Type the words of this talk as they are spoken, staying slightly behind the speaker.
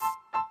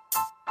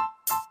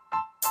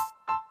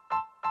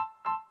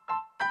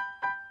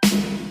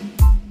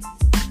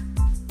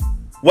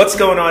What's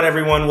going on,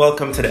 everyone?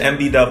 Welcome to the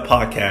MB Dub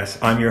Podcast.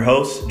 I'm your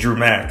host, Drew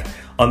Mack.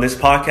 On this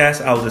podcast,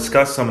 I will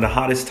discuss some of the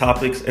hottest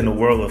topics in the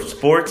world of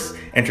sports,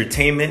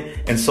 entertainment,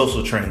 and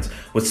social trends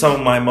with some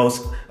of my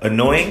most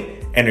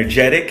annoying,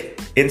 energetic,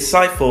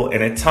 insightful,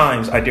 and at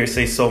times, I dare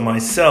say so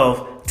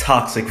myself,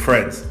 toxic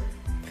friends.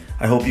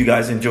 I hope you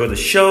guys enjoy the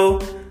show.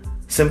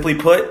 Simply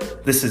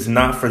put, this is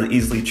not for the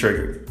easily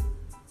triggered.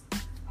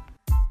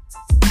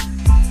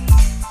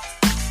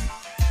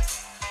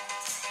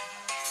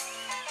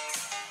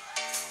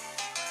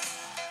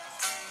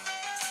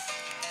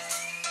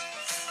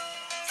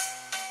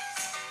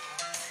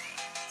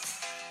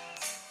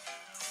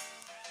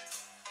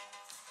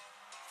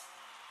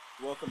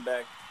 Welcome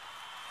back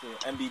to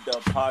MB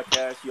Dub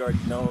Podcast. You already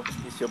know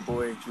it's your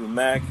boy Drew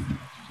Mack.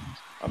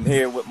 I'm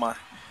here with my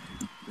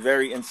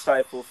very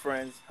insightful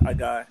friends. I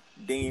got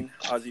Dean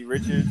Ozzy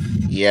Richards.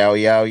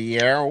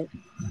 Yo.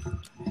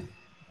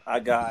 I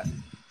got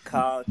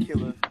Kyle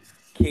Killer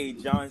K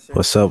Johnson.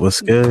 What's up? What's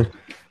good?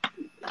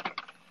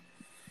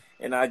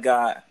 And I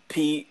got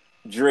Pete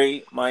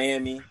Dre,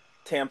 Miami,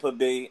 Tampa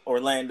Bay,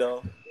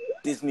 Orlando,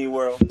 Disney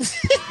World.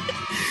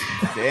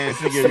 Damn,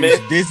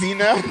 nigga, Disney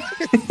now.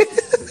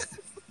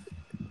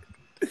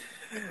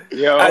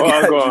 Yo,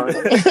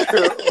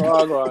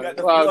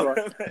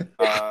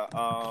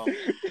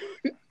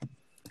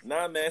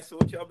 Nah, man. So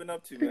what y'all been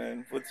up to,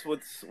 man? What's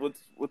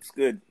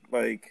good?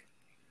 Like,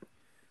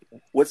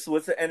 what's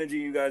the energy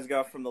you guys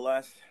got from the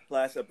last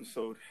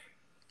episode?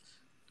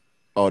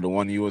 Oh, the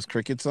one you was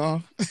crickets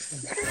on?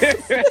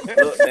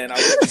 Look, man,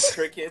 I was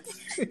crickets.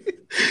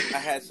 I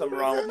had something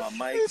wrong with my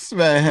mic. This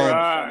man had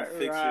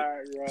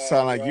right.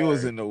 sound like you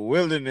was in the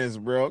wilderness,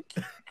 bro.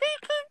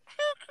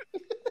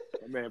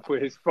 Man,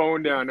 put his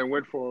phone down and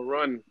went for a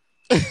run.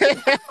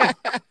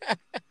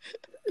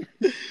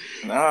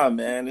 Nah,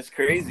 man, it's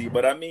crazy.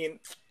 But I mean,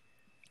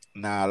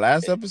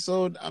 last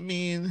episode,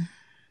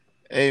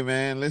 hey,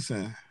 man,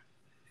 listen.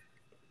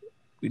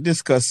 We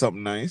discussed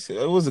something nice.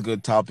 It was a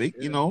good topic,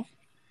 you know.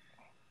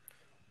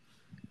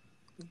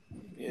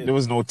 Yeah. There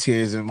was no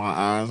tears in my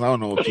eyes. I don't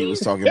know what Pete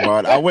was talking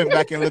about. I went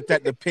back and looked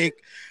at the pic.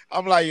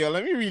 I'm like, yo,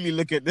 let me really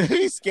look at this. Let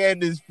me scan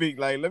this pic.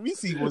 Like, let me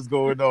see what's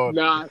going on.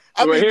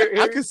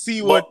 I can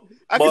see what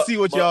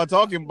y'all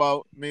talking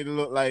about. Made it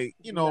look like,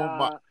 you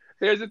know.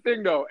 Here's the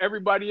thing, though.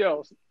 Everybody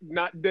else,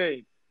 not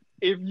Dave.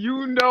 If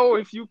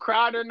you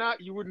cried or not,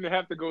 you wouldn't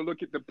have to go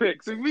look at the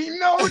pics. If we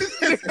know this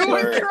nigga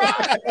was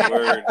crying.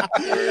 Word.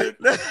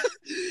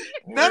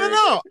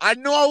 No. I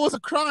know I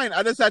wasn't crying.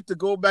 I just had to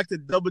go back to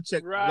double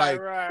check. Right.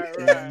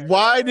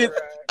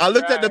 I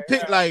looked at the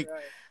pic like,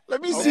 let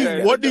me see.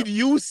 Okay. What did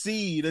you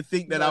see to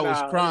think that I was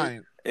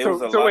crying?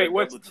 So wait,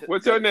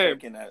 what's your name?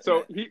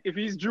 So if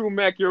he's Drew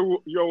Mack, you're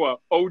what?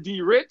 OD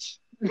Rich?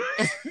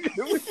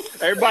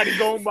 Everybody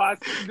going by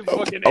the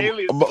fucking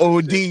alias. I'm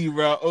OD,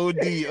 bro.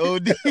 OD.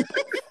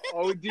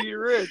 OD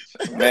Rich.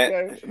 Man,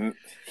 Okay.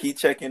 he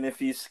checking if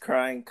he's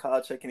crying.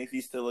 Kyle checking if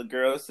he's still a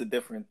girl. It's a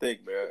different thing,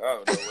 bro. I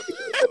don't know what the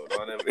hell's going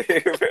on over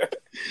here, bro.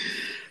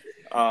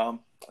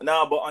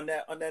 But on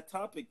that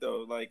topic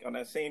though, like on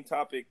that same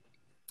topic,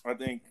 I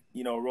think,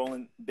 you know,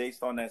 rolling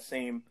based on that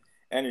same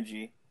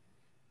energy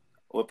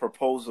with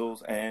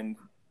proposals and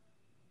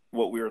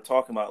what we were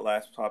talking about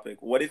last topic.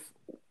 What if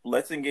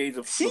let's engage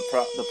the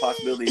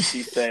possibility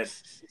she said,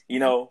 you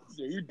know,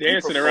 you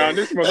dancing around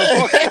this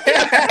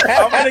motherfucker.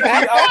 I'm not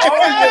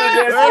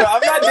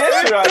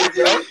dancing around it,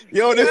 yo.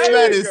 Yo, this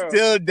man is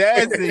still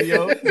dancing,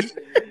 yo.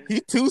 He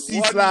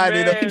Tootsie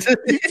sliding up.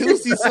 He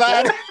Tootsie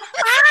sliding.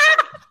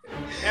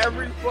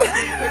 Every fucking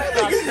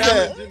TikTok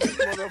challenge in this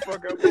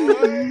motherfucker,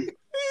 boy.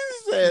 He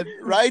said,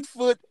 right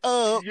foot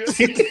up.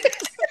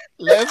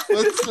 Left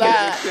foot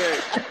slide.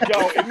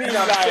 Yo, if you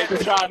like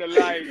trying to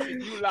like,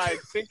 if you like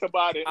think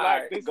about it,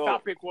 like this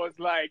topic was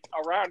like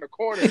around the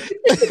corner.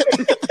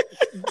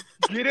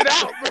 Get it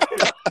out, bro.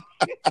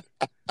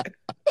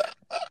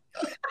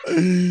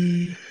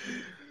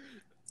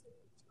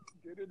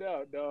 Get it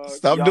out, dog.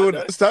 Stop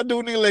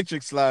doing the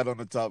electric slide on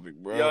the topic,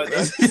 bro. Yo, all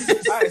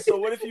right, so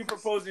what if you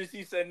proposed and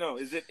she said no?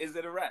 Is it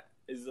a wrap?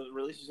 Is the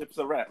relationship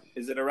a wrap?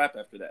 Is it a wrap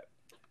after that?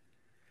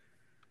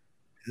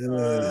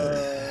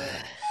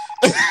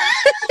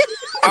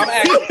 I'm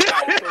asking.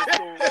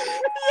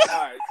 All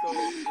right, so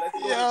let's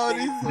go. Yo,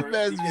 these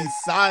men be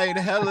sighing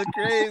hella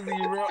crazy,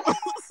 bro.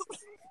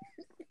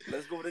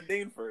 Let's go to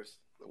Dane first.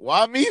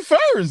 Why me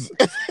first?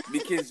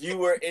 Because you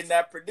were in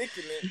that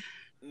predicament.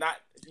 Not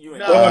you.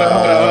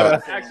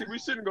 Actually, we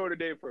shouldn't go to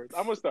Dave first.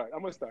 I'm gonna start.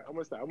 I'm gonna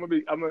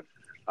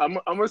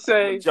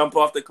say jump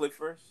off the cliff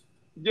first.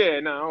 Yeah,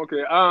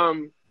 okay.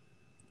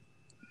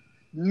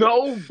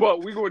 No,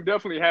 but we're gonna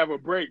definitely have a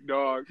break,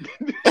 dog.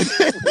 Wait,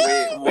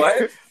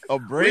 what? A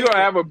break? We're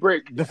gonna have a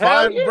break.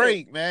 Define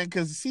break, man.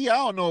 Because see, I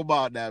don't know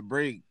about that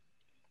break.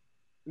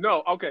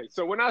 No, okay.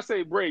 So when I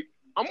say break,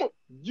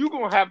 you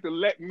gonna have to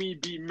let me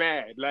be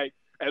mad, like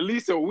at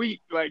least a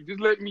week. Like just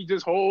let me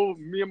just hold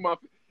me and my.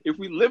 If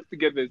we live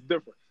together, it's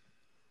different.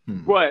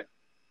 But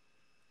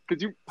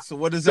could you? So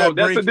what does that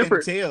break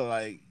different entail?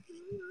 Like,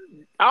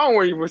 I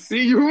don't even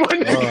see you.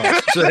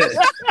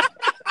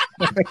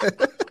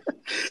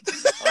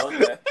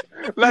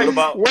 Like,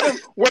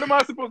 what am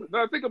I supposed to?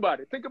 No, think about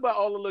it. Think about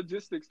all the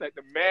logistics that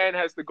the man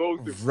has to go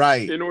through,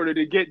 in order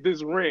to get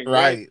this ring,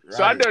 right?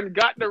 So I done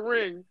got the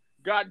ring,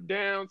 got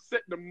down,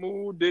 set the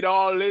mood, did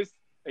all this,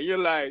 and you're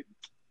like,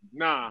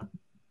 nah.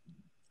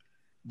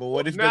 But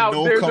what if the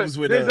no comes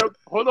with a?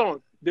 Hold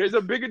on. There's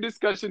a bigger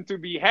discussion to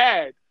be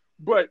had,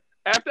 but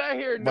after I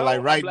hear no, but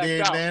like right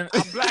there, man,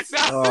 I'm blacked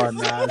out. Oh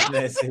no,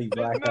 there's nothing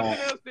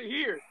else to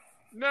hear.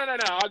 No.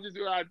 I'll just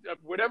do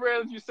whatever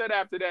else you said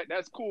after that.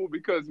 That's cool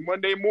because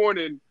Monday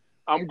morning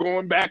I'm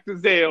going back to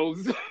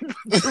Zales to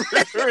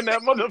return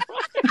that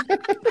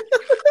motherfucker.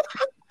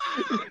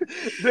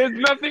 There's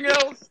nothing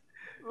else.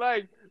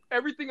 Like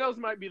everything else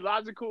might be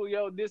logical.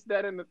 Yo, this,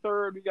 that, and the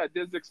third. We got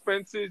this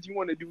expenses. You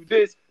want to do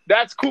this?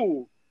 That's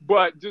cool.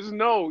 But just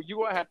know you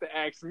gonna have to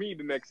ask me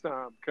the next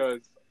time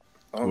because.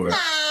 Okay.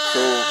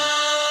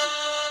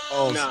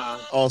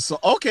 So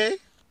okay.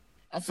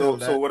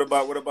 So what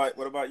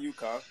about you,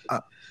 Kyle?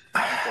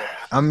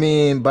 I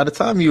mean, by the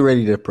time you're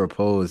ready to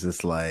propose,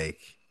 it's like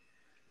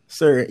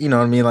certain, you know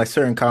what I mean? Like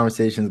certain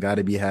conversations got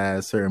to be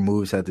had, certain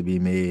moves have to be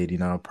made, you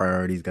know,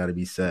 priorities got to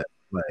be set.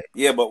 Like,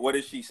 yeah, but what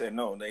if she said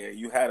no? Nigga,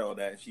 you had all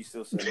that, and she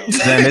still said no.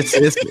 Man,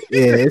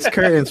 it's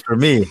curtains for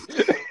me.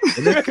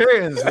 It's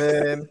curtains,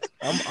 man.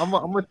 I'm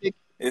gonna take.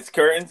 It's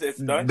curtains. It's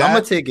done. I'm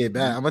gonna take it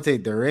back. I'm gonna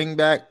take the ring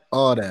back.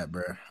 All that,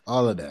 bro.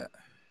 All of that.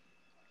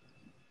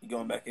 You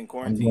going back in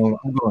quarantine?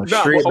 I'm going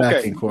straight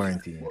back in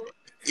quarantine.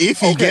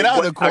 If you get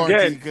out of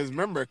quarantine, because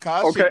remember,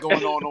 Kyle shit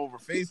going on over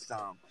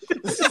FaceTime.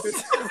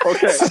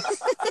 Okay,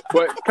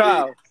 but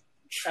Kyle,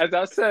 as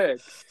I said,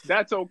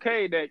 that's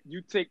okay that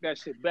you take that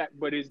shit back,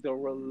 but is the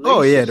relationship?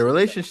 Oh yeah, the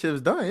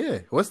relationship's done. Yeah,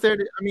 what's there?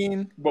 I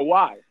mean, but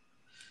why?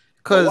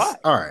 Because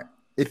all right,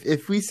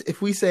 if we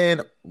saying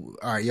all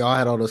right, y'all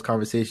had all those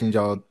conversations,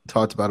 y'all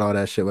talked about all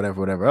that shit,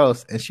 whatever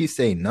else, and she's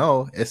saying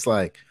no, it's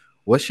like,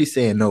 what's she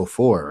saying no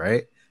for,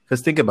 right?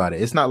 Because think about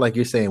it, it's not like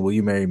you're saying, "Will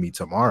you marry me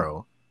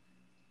tomorrow?"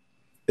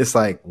 It's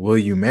like, "Will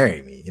you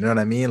marry me?" You know what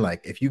I mean?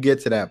 Like, if you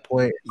get to that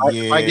point,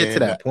 if I get to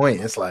that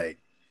point, it's like.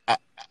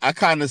 I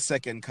kind of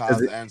second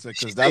Kyle's answer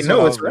because that's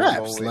it's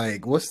raps.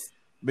 Like what's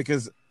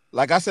because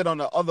like I said on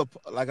the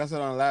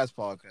last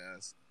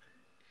podcast,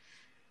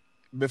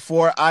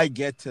 before I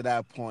get to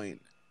that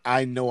point,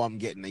 I know I'm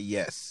getting a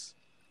yes.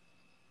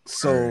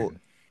 So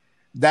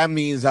that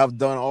means I've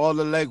done all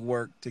the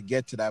legwork to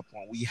get to that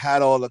point. We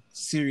had all the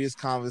serious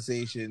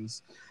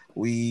conversations.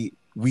 We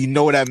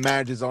know that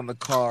marriage is on the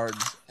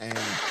cards, and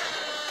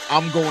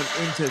I'm going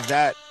into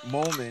that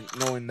moment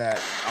knowing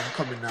that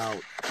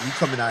we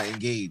coming out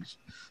engaged.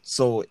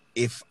 So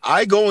if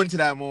I go into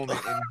that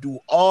moment and do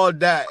all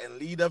that and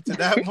lead up to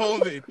that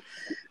moment,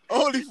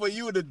 only for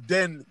you to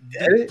then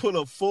put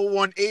a full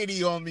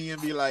 180 on me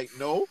and be like,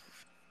 no,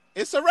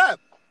 it's a wrap.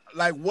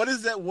 Like, what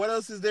is that? What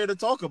else is there to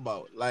talk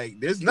about? Like,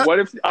 there's nothing. What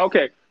if?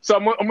 Okay, so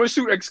I'm gonna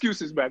shoot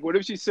excuses back. What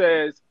if she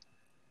says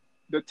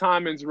the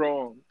timing's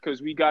wrong because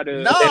we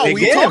gotta? No,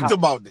 we talked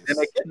about this.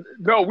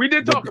 No, we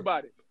did talk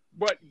about it,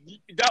 but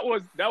that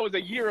was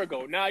a year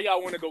ago. Now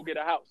y'all want to go get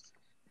a house.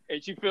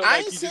 And she feels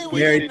like she's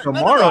married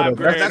tomorrow.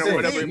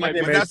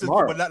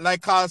 But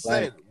like Kyle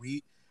said,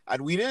 we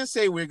didn't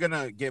say we're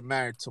gonna get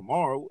married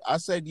tomorrow. I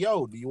said,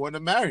 "Yo, do you want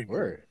to marry me?"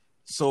 Word.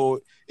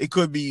 So it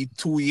could be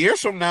 2 years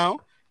from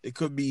now, it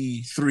could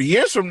be 3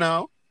 years from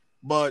now,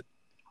 but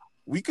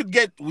we could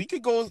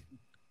go.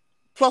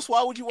 Plus,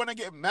 why would you want to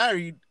get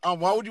married?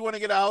 Why would you want to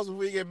get a house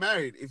before you get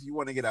married? If you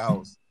want to get a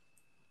house.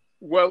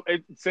 Well,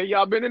 say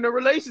y'all been in a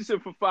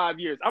relationship for 5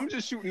 years. I'm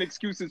just shooting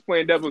excuses,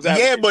 playing devil's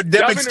advocate. Yeah, but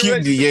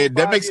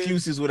them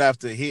excuses would have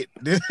to hit.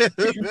 I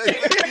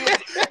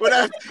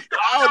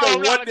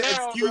don't know what the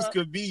excuse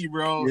could be,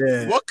 bro.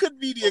 Yeah. What could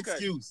be the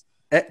excuse?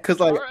 Because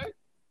like, all right,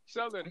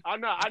 Sheldon,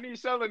 I need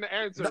Sheldon to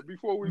answer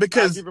before we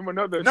give him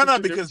another. No,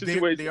 because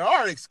there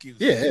are excuses.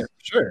 Yeah,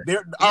 sure.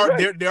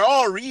 There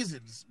are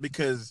reasons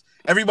because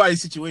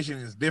everybody's situation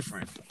is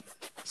different.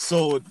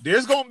 So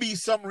there's gonna be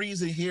some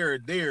reason here or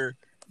there.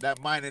 That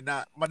might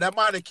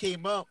have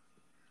came up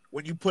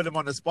when you put him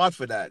on the spot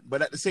for that.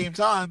 But at the same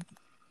time,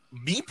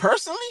 me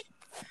personally,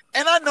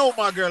 and I know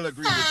my girl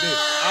agreed with this.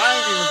 I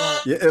ain't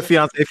even going.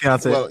 Yeah,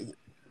 fiance. Well,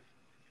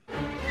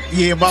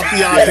 yeah, my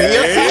fiance.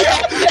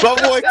 Yeah. My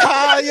boy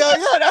Kyle. Yo,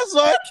 that's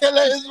why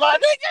Killer is my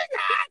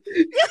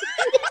nigga.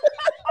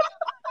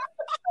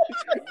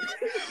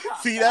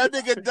 See, that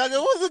nigga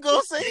Duggan wasn't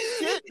gonna say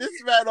shit.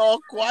 This man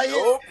all quiet.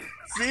 Nope.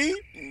 See,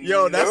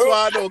 that's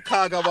why I know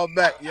Kyle got my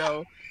back,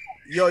 yo.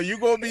 Yo, you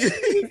gonna be?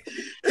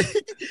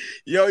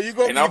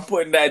 And I'm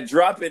putting that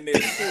drop in there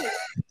too.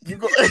 You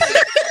go.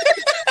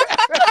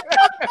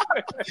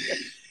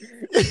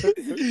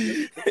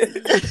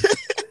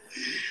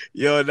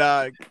 Yo,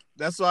 nah,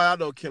 that's why I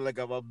know Killer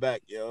got my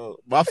back, yo.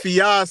 My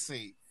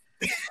fiance,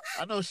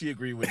 I know she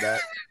agreed with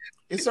that.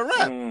 It's a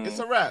wrap. It's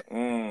a wrap.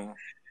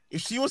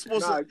 If she was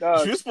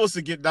supposed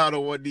to get down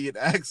on one knee and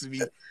ask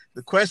me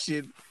the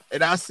question,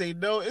 and I say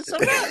no, it's a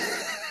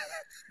wrap.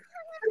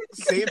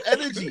 Same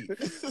energy.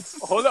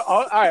 Hold on.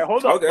 All right,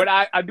 hold on. Okay. But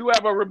I do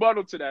have a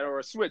rebuttal to that or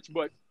a switch.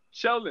 But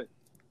Sheldon,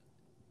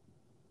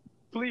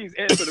 please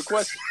answer the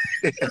question.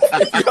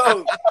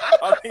 Yo,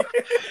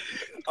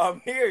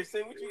 I'm here.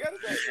 Say what you gotta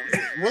say.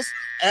 What's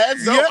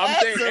answer? No, I'm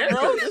saying answer,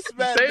 bro. This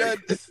man,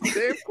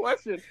 same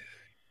question.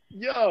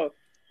 Yo,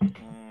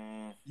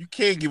 you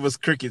can't give us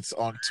crickets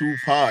on 2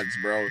 pods,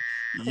 bro.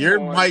 You're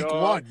Mike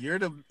one. You're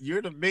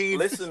the main.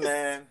 Listen,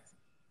 man.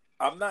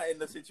 I'm not in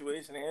the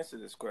situation to answer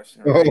this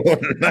question. Right?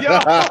 Nah.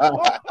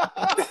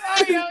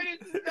 Yo,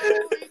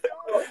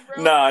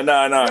 Nah.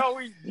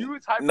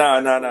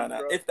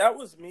 If that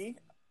was me,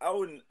 I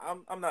wouldn't.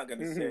 I'm not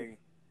gonna say.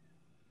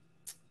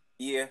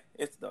 Yeah,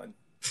 it's done.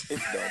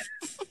 It's done.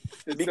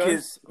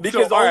 because so,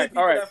 only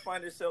people that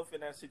find themselves in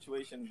that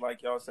situation,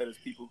 like y'all said, is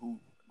people who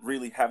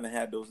really haven't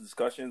had those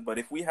discussions. But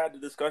if we had the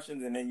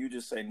discussions and then you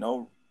just say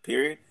no,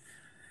 period,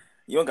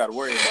 you don't got to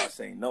worry about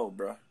saying no,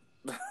 bro.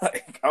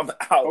 Like, I'm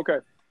out. Okay.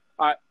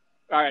 All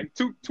right.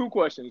 Two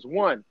questions.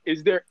 One,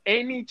 is there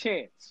any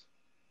chance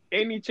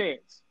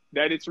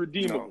that it's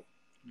redeemable,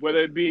 whether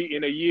it be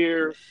in a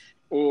year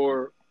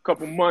or a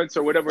couple months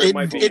or whatever it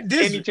might be?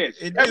 Any chance?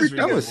 I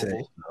would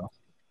say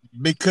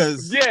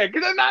because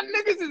because not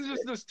niggas is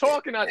just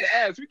talking out the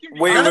ass. We can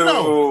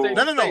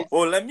no.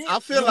 Well, let me. I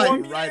feel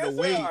like right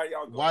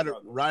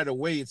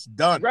away it's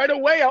done. Right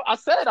away, I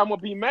said I'm gonna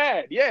be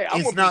mad. Yeah,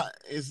 it's not.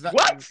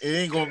 What? It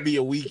ain't gonna be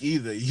a week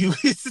either. You.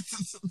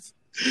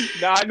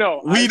 Nah, I know.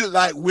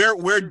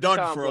 We're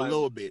done for a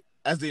little bit,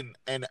 as in,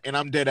 and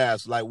I'm dead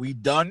ass. Like we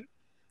done,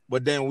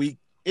 but then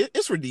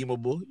it's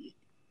redeemable. You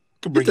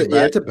can bring it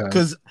back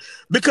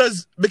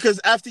because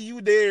after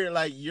you there,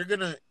 like you're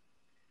gonna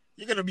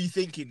be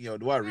thinking, yo,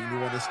 do I really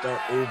want to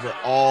start over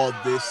all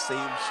this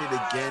same shit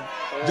again,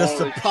 just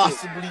to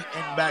possibly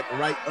end back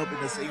right up in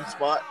the same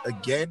spot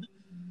again?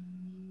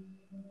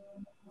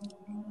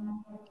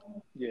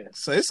 Yeah.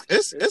 So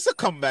it's a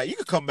comeback. You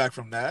can come back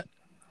from that.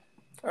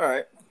 All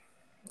right.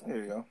 There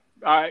you go.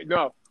 All right,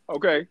 no.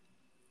 Okay.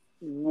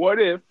 What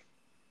if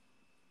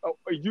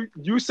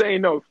you say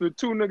no? The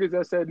 2 niggas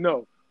that said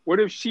no. What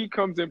if she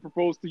comes and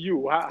proposes to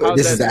you?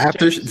 This is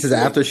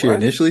after she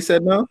initially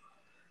said no?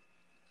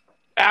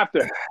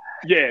 After.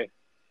 Yeah.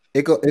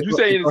 You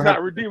saying it's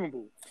not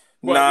redeemable.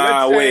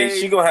 But wait.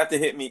 She gonna have to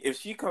hit me. If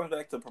she comes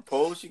back to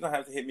propose, she gonna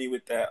have to hit me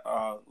with that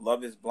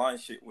Love is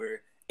Blind shit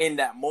where in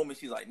that moment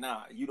she's like,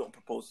 nah, you don't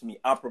propose to me.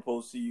 I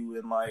propose to you,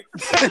 and like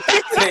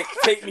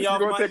take me off.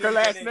 You gonna take her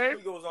last name?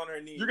 She goes on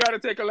her knees. You gotta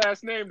take her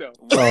last name though.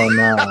 Oh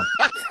no.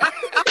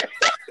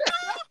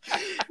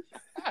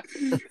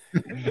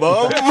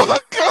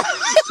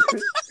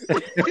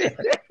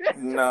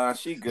 Nah,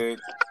 she good.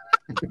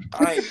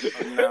 I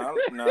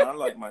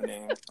like my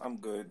name. I'm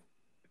good.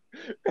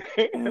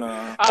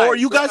 Nah. Or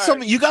you got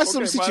some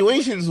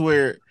situations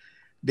where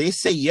they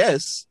say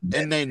yes,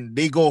 and then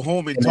they go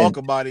home and talk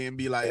about it and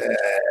be like,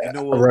 you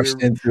know what?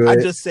 I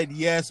just said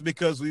yes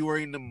because we were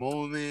in the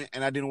moment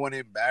and I didn't want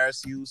to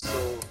embarrass you.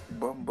 So,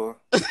 Bumba.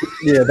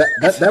 Yeah,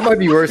 that might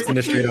be worse than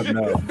a straight up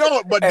no.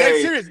 No, but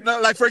that's serious.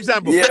 No, like for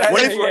example,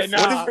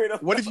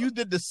 what if you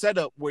did the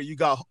setup where you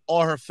got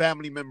all her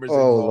family members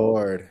involved,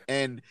 Lord,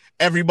 and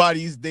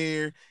everybody's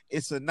there?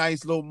 It's a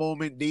nice little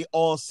moment. They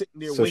all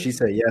sitting there. So waiting. She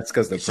said yes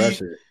because the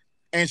pressure.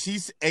 And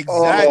she's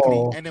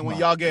exactly. And then when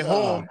y'all get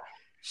home.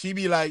 She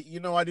be like, you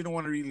know, I didn't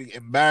want to really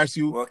embarrass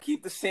you. Well,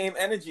 keep the same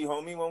energy,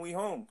 homie, when we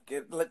home.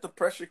 Let the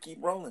pressure keep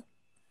rolling.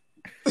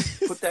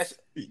 Put that.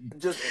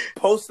 Just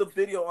post a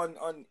video on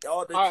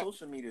all the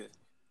social media.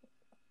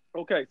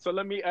 Okay, so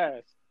let me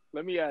ask.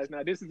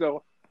 Now, this is a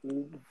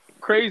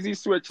crazy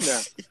switch.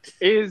 Now,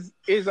 is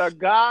a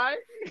guy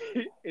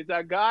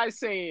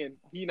saying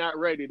he not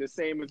ready the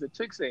same as a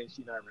chick saying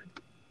she not ready?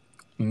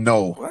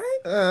 No. What?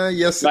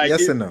 Yes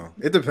and no.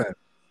 It depends.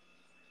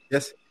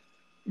 Yes.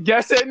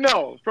 Yes and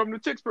no from the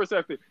chick's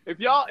perspective.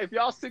 If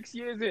y'all 6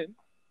 years in,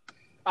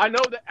 I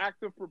know the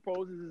act of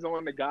proposes is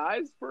on the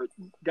guy's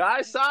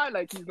side,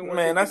 like he's the one.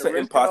 Man, that's an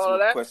impossible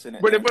question.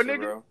 But if a nigga,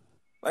 bro.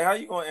 Like, how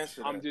you gonna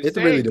answer that? It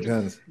really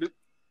depends.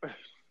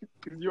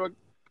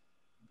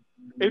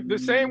 If the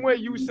same way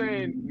you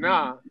saying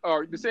nah,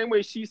 or the same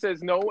way she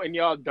says no, and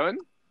y'all done.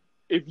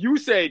 If you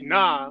say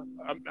nah,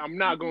 I'm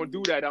not gonna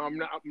do that.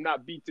 I'm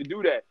not beat to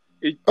do that.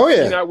 She's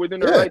not within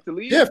her right to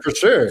leave. Yeah, for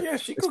sure. Yeah,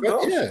 she could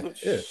go.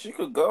 She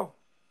could go.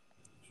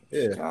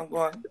 Yeah,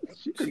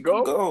 she could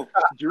go.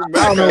 I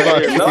don't know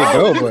about she could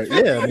go, but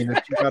yeah, I mean,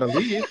 if she gotta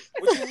leave.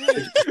 What you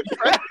mean?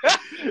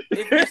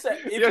 If you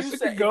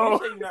say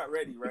you're not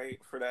ready,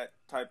 right, for that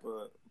type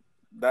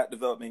of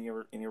development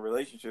in your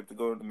relationship to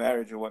go into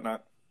marriage or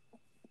whatnot,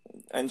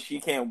 and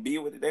she can't be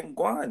with it, then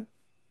go on.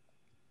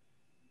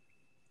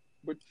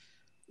 But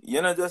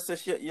just say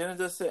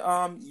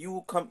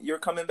you're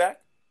coming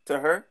back to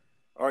her.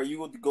 Or you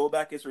would go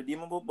back as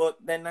redeemable, but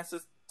then that's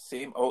the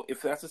same. Oh,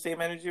 if that's the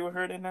same energy with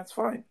her, then that's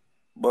fine.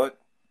 But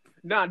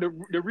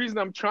the reason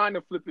I'm trying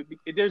to flip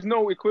it, there's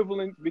no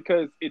equivalent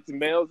because it's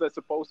males that's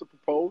supposed to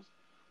propose.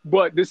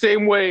 But the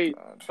same way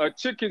a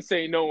chick can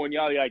say no and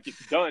y'all like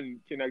it's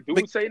done. Can a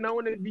dude say no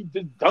and it be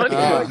just done? It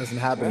doesn't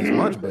happen as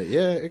much, but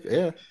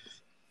yeah.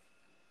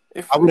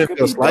 I wouldn't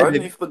feel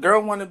slighted if the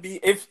girl want to be.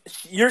 If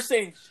you're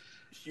saying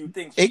you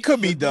think it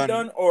could be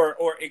done, or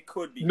it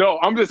could be. No,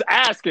 I'm just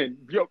asking.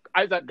 Yo,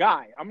 as a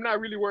guy, I'm not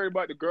really worried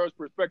about the girl's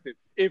perspective.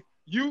 If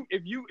you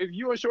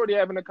and Shorty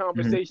having a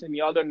conversation,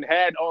 y'all done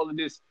had all of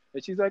this,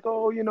 and she's like,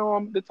 oh,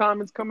 the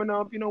time is coming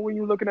up, when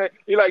you're looking at,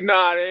 you're like,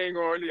 nah, it ain't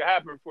gonna really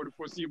happen for the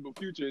foreseeable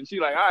future, and she's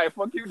like, all right,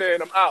 fuck you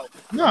then, I'm out.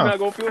 No. You're not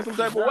gonna feel some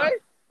type of way?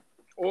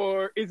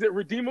 Or is it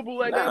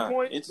redeemable at that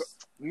point?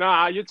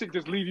 Nah, your chick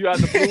just leave you out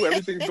the blue.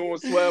 Everything's going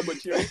swell,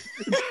 but you.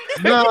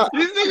 No,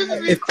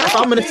 if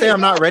I'm gonna say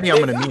I'm not ready, I'm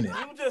gonna mean it.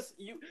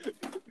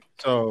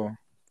 So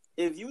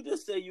if you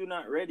just say you're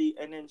not ready,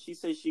 and then she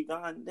says she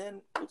gone,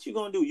 then what you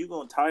gonna do? You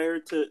gonna tie her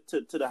to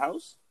the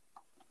house?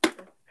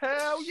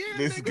 Hell yeah!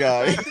 This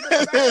guy,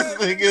 this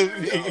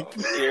nigga.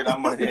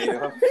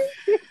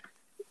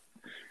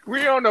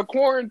 We on the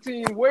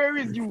quarantine. Where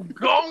is you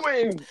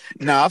going?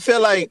 Nah, I feel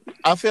like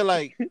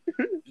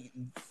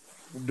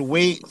the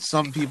way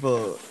some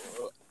people,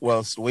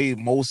 the way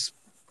most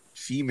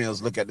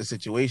females look at the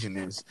situation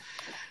is.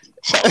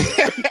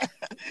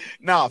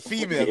 Nah,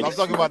 females. I'm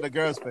talking about the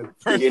girls'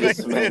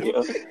 perspective.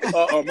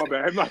 My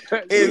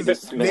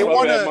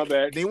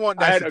bad. They want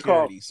that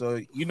security. So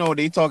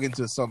they talking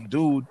to some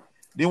dude.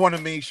 They want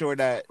to make sure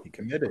that he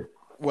committed.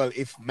 Well,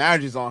 if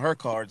marriage is on her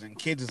cards and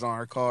kids is on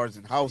her cards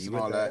and house and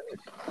all that,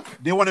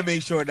 they want to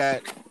make sure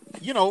that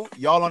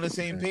y'all on the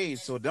same page.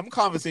 So them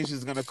conversations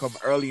is gonna come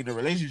early in the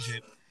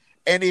relationship.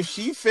 And if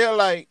she feel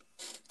like,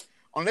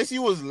 unless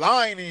you was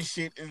lying and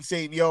shit and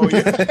saying, yo,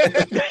 yeah,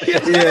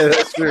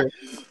 that's true.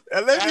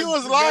 Unless you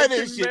was lying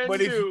and shit,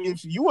 but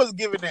if you was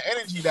giving the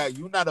energy that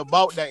you're not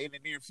about that in the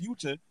near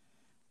future,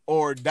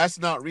 or that's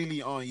not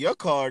really on your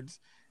cards,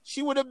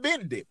 she would have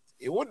been dipped.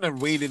 It wouldn't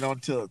have waited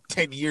until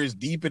 10 years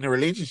deep in the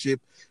relationship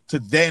to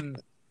then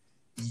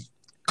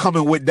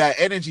coming with that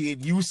energy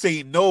and you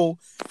say no.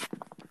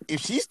 If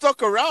she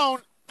stuck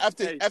around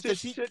after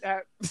shit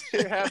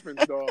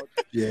happens, dog.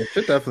 Yeah,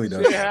 shit definitely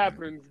does. Shit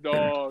happens,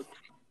 dog.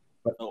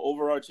 The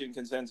overarching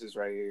consensus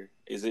right here.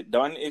 Is it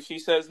done if she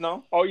says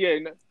no? Oh yeah.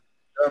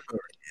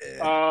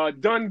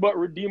 Done but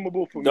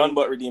redeemable for me. Done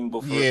but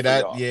redeemable for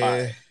y'all.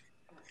 Yeah.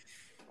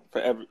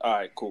 All right. All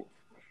right, cool.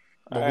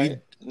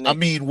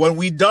 When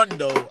we done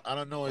though, I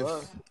don't know if,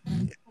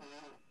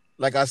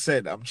 like I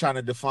said, I'm trying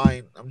to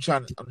define. I'm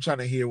trying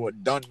to hear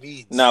what done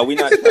means. Nah, we're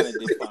not trying to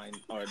define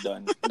or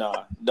done.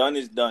 Nah, done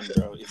is done,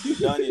 bro. If you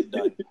done, it's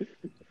done.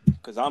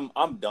 Cause I'm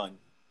done.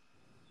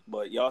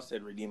 But y'all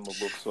said redeemable.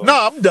 So.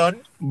 No, I'm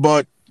done.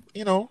 But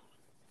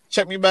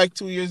check me back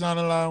 2 years down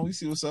the line. We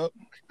see what's up.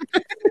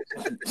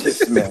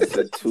 This man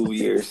said 2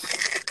 years.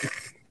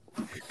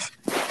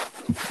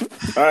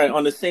 All right,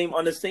 on the same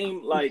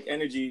like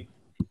energy.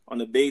 On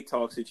the Bay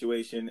Talk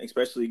situation,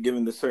 especially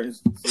given the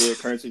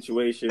current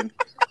situation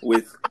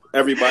with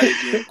everybody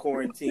being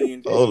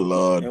quarantined,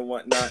 and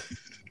whatnot,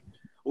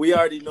 we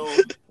already know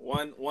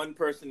one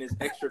person is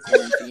extra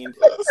quarantined,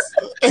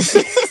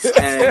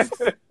 and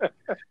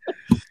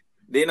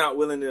they're not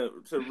willing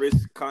to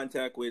risk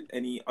contact with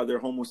any other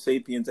Homo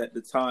sapiens at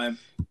the time,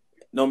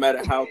 no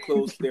matter how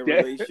close their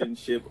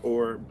relationship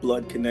or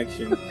blood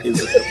connection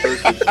is with the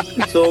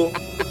person. So.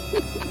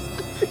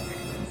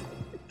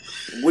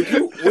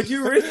 Would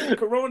you risk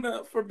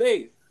Corona for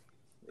Bae?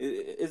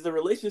 Is the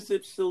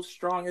relationship still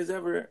strong as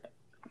ever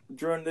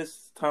during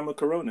this time of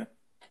Corona?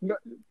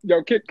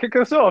 Yo, kick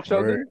us off,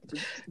 Sheldon.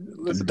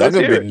 Doug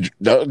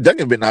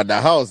has been out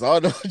the house. I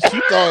don't know what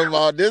you talking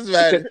about. This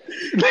man.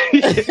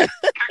 Kick it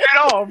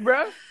off,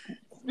 bro.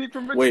 Speak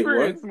from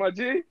experience, my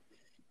G.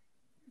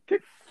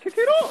 Kick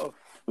it off.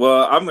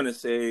 Well, I'm gonna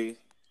say,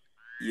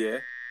 yeah,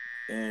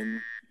 and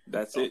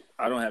that's it.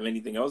 I don't have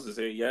anything else to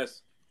say.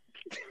 Yes.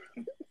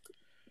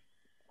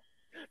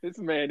 This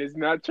man is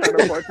not trying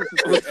to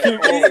participate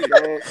at all,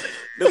 dog.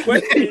 The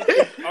question is,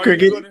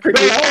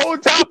 the whole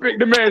topic,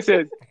 the man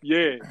says,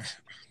 yeah,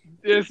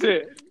 that's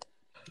it.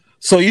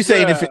 So you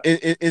saying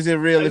is it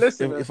real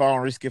if I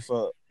don't risk it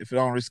if I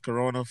don't risk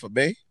Corona for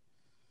Bae?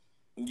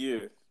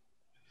 Yeah.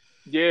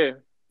 Yeah.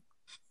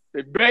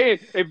 If Bae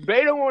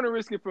don't want to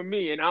risk it for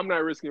me and I'm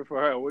not risking it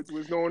for her, what's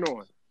going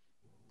on?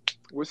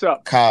 What's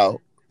up, Kyle?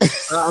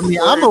 I'm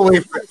away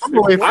for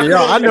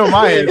y'all. I know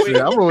my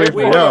answer. I'm away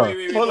for y'all.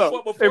 Hold up.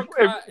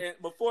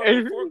 Before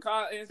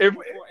Kyle answers,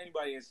 before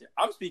anybody answers,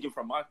 I'm speaking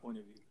from my point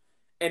of view.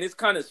 And it's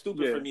kind of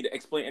stupid for me to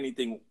explain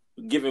anything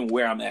given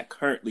where I'm at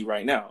currently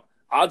right now.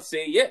 I'd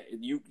say,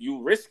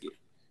 you risk it.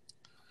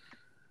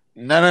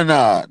 No.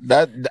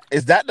 That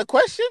is that the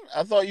question?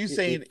 I thought you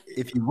saying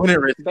if you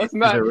wouldn't risk that's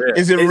not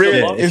is it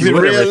real? Is it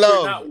real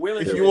love?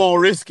 If you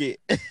won't risk it.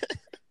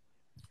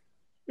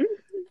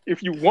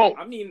 If you won't,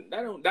 I mean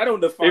that don't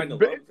define the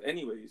love,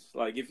 anyways.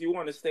 Like if you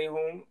want to stay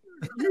home,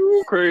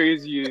 you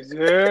crazy as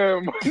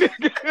hell, my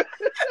nigga.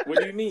 What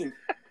do you mean?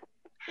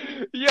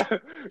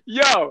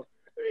 Yo,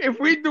 if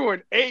we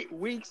doing 8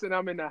 weeks and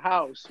I'm in the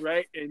house,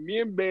 right, and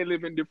me and Bae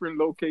live in different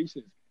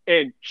locations,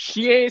 and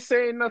she ain't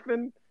saying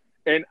nothing,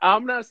 and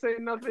I'm not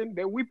saying nothing,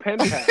 then we pen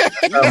pals.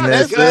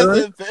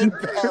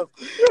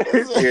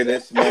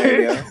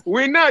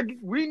 We're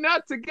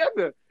not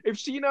together. If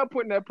she not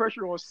putting that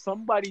pressure on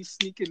somebody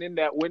sneaking in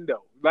that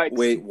window, like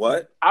wait,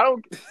 what? I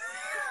don't.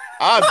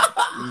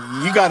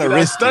 You gotta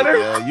risk it.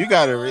 Yeah. You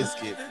gotta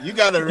risk it. You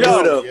gotta risk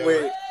it.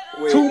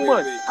 Wait, 2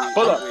 months.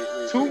 Hold up.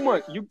 2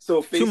 months.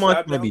 So 2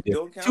 months might be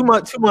different. 2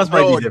 months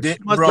might be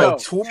different. Bro,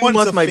 2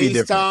 months might be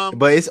different.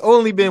 But it's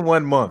only been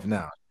 1 month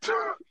now.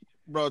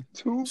 Bro,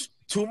 2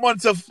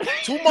 months of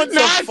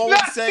phone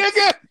sex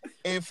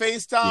and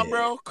FaceTime,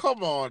 bro.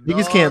 Come on,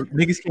 niggas can't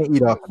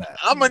eat off of that.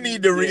 I'm gonna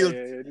need the real.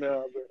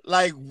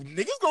 Like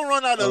niggas gonna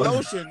run out of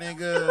lotion,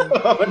 nigga.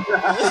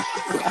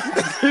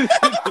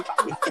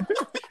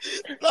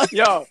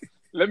 Yo,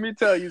 let me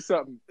tell you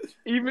something.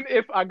 Even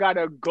if I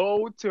gotta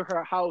go to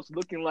her house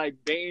looking like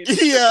Bane in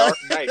the Dark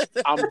Knight,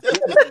 I'm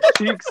putting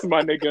cheeks,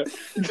 my nigga.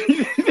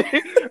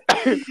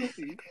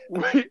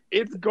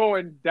 It's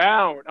going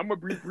down. I'm gonna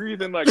be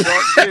breathing like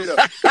Darth Vader.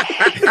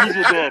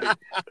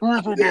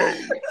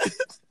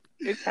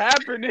 It's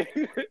happening.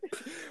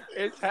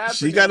 It's happening.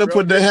 She got to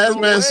put the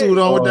hazmat suit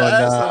on with the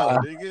ass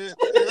out, nigga.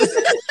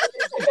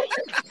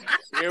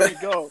 Here we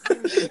go.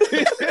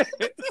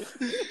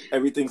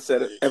 Everything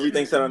said on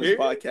this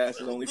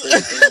podcast is only for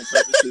entertainment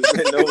purposes,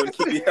 and no one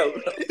can be held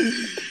up.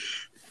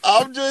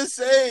 I'm just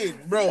saying,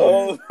 bro.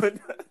 Oh.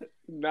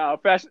 Nah,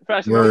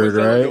 fashion word,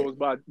 right? was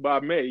by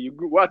May. You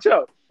watch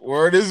out.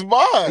 Word is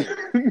mine.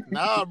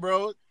 Nah,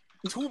 bro.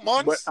 2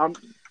 months.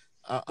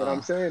 But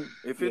I'm saying,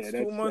 if it's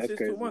 2 months, it's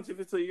crazy. 2 months. If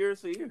it's a year,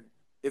 it's a year.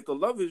 If the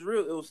love is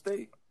real, it'll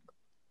stay.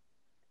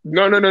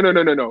 No.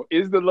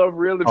 Is the love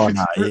real? If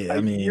I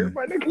mean,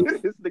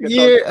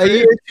 a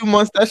year, 2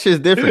 months, that shit's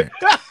different.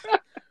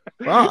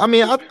 Well, I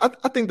mean,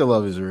 I think the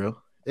love is real.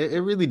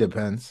 It really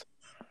depends.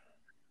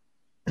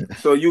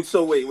 So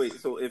wait.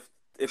 So if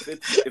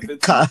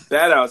it's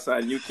bad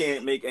outside, and you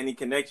can't make any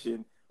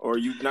connection, or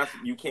you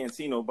can't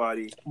see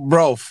nobody,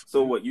 bro.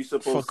 So what you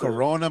supposed for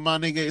Corona, my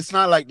nigga? It's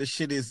not like the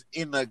shit is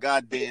in the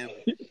goddamn.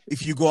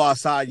 If you go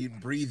outside, you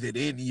breathe it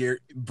in. You're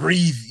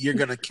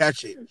gonna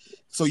catch it.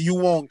 So you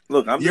won't.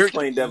 Look, I'm just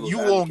playing devil's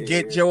advocate. You won't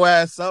get your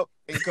ass up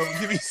and come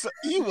give me some.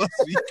 You must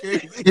be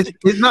crazy.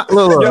 It's not.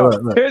 Look.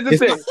 Here's the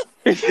thing.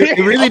 It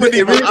really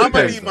I'm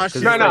gonna need my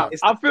shit. No.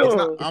 I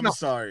feel. I'm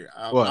sorry.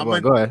 Go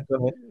ahead.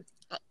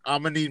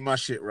 I'm gonna need my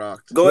shit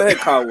rocked. Go ahead,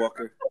 Kyle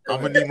Walker. I'm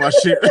gonna need my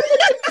shit.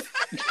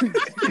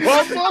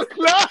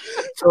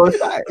 So it's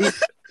like,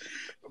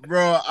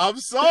 bro, I'm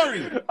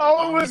sorry.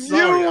 I'm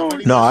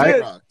sorry. No,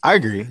 I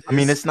agree. I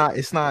mean, it's 2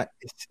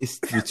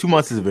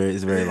 months is a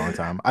very long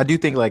time. I do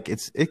think like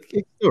it's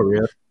still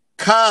real.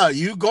 Kyle,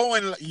 you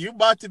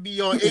about to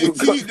be on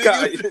 18.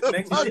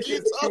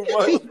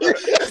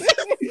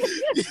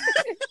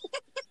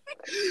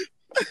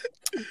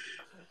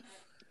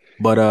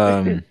 But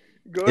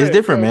it's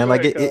different, man.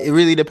 Like it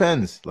really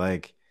depends.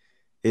 Like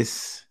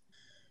it's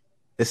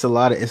a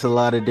lot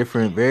of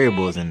different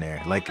variables in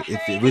there. Like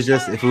if it was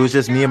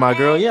just me and my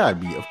girl, yeah, I'd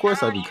be cracking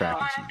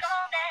cheeks.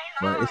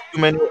 But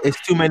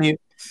it's too many.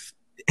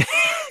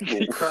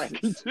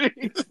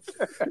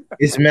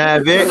 It's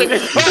mad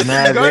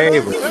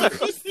variables.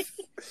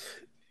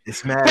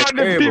 It's mad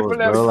variables,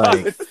 bro.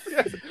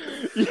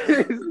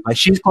 Like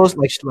she's close.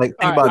 Like think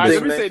about this.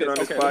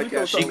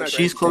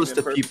 She's close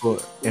to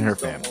people in her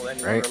family,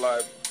 right?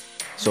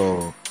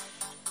 So,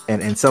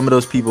 and some of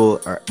those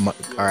people are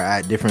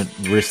at different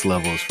risk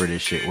levels for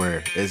this shit.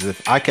 Where as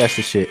if I catch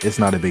the shit, it's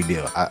not a big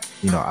deal.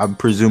 I'm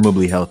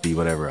presumably healthy,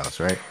 whatever else,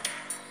 right?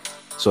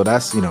 So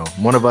that's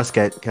one of us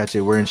catch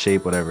it, we're in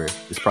shape, whatever.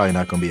 It's probably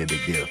not gonna be a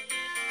big deal.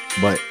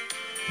 But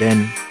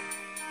then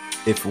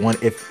if one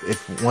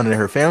of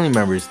her family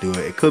members do it,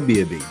 it could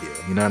be a big deal.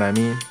 You know what I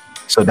mean?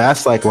 So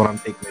that's like what I'm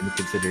taking into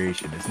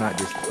consideration. It's not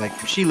just like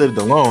if she lived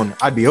alone,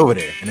 I'd be over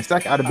there, and it's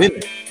like I'd have been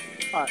there.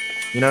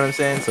 You know what I'm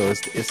saying? So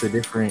it's a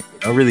different.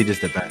 It really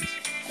just depends.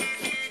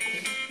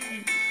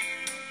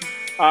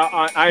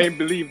 I ain't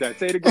believe that.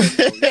 Say it again,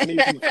 bro. I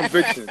need some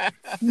conviction.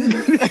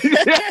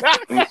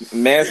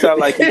 Man, sound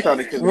like he's trying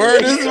to convince.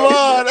 Word is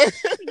one.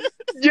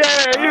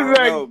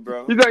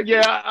 Yeah, he's like,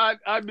 yeah,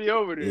 I'd be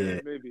over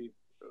there, maybe.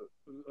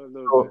 A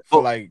little bit.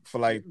 For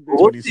like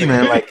we'll see,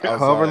 man. Like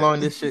however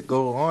long this shit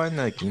go on,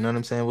 like you know what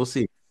I'm saying. We'll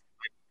see.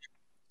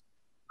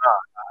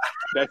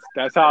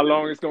 That's how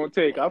long it's gonna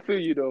take. I feel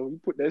you though. You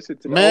put that shit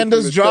to the man.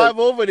 Just drive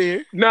over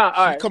there. Nah,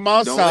 all right. Come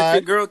outside. Don't let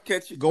your girl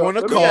catch you. Go in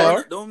the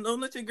car. Don't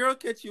let your girl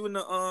catch you in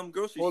the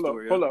grocery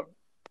store. Hold up.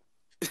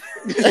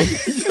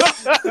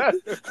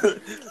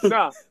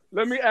 Nah,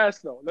 let me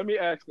ask though.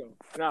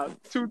 Now,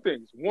 two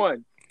things.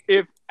 One,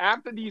 if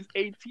after these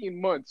 18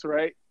 months,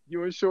 right,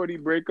 you and Shorty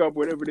break up,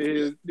 whatever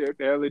the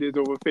hell it is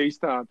over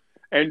FaceTime,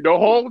 and the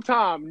whole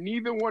time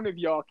neither one of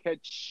y'all catch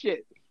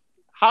shit.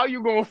 How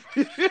you gonna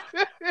feel?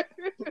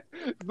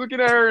 Looking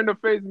at her in the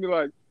face and be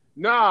like,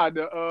 nah,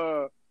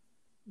 the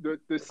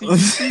CDC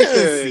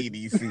said.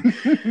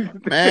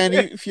 CDC. Man,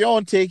 if you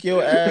don't take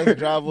your ass,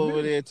 drive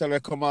over there, tell her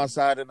come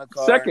outside in the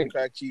car, and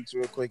crack cheeks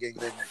real quick, and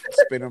then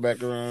spin her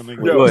back around. And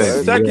go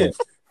ahead.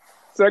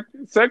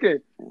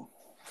 Second,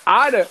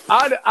 I'd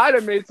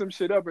have made some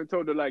shit up and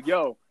told her like,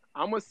 yo,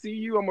 I'm gonna see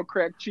you, I'm gonna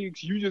crack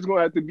cheeks. You just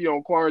gonna have to be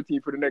on quarantine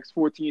for the next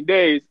 14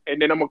 days,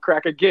 and then I'm gonna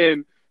crack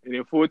again, and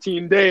in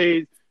 14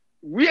 days.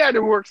 we had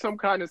to work some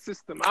kind of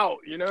system out.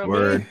 You know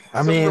what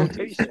I mean?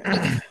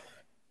 Rotation.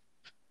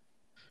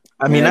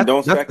 I mean,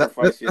 don't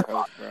sacrifice your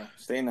health, bro.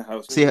 Stay in the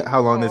house. See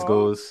how long this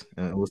goes,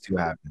 and we'll see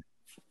what happens.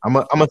 I'm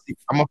gonna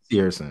see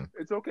her soon.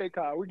 It's okay,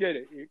 Kyle. We get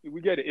it.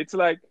 It's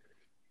like,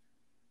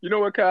 you know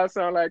what Kyle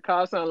sound like?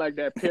 Kyle sound like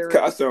that parent.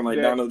 Kyle sound like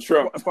Donald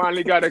Trump.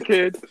 Finally got a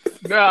kid.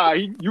 Nah,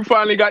 you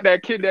finally got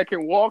that kid that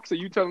can walk. So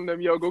you telling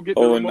them, yo, go get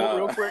the remote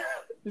real quick.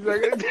 He's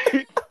like,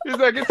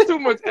 it's too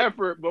much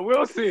effort, but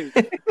we'll see.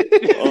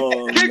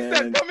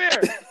 Kickstart, come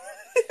here.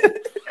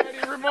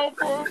 Any remote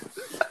for him?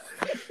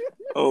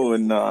 Oh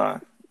nah.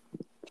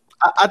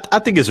 I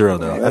think it's real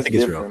though. I think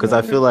it's real because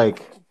I feel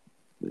like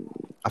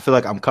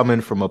I'm coming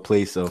from a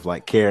place of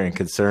like care and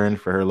concern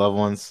for her loved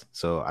ones.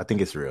 So I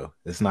think it's real.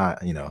 It's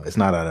not, it's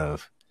not out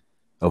of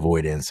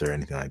avoidance or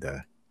anything like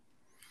that.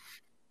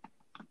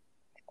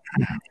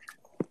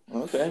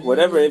 Okay,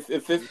 whatever. If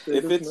it's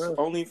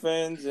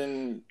OnlyFans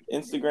and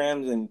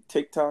Instagrams and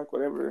TikTok,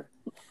 whatever.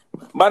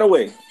 By the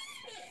way,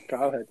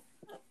 go ahead.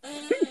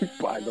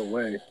 By the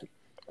way.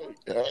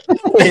 Yeah,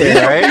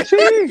 right?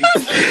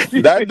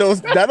 that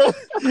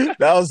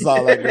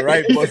sound like the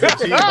right buzzer.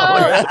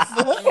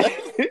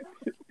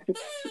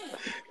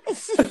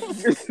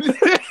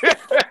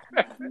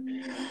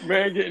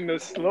 Man, getting the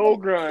slow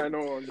grind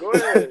on. Go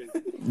ahead.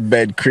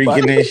 Bed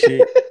creaking and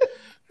shit.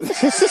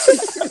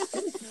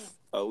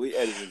 Oh, we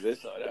edited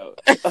this one out.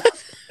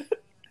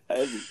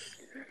 Heavy.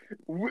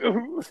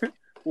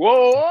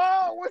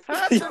 Whoa, what's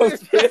happening? Yo,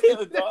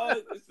 chill, dog.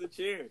 It's the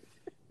chair.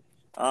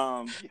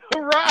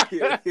 You're right.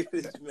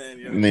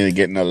 Man,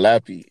 getting a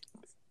lappy.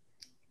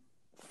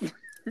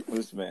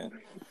 This man.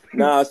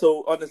 Nah,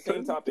 so on the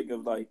same topic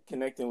of like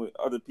connecting with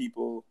other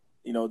people,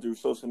 through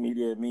social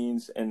media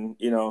means and,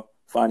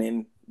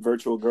 finding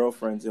virtual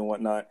girlfriends and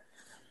whatnot.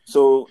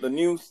 So the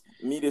new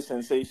media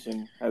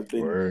sensation has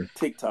been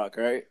TikTok,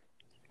 right?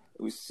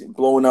 It was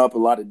blowing up, a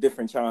lot of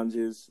different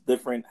challenges,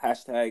 different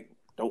hashtag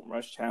Don't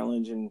Rush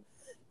Challenge, and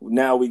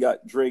now we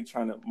got Drake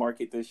trying to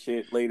market this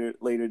shit later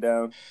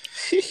down.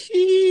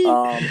 It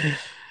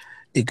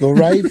go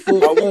right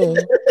foot.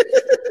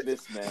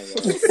 This man,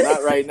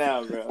 not right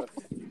now, bro.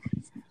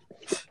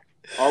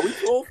 Are we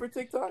too old for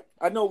TikTok?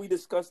 I know we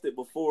discussed it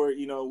before,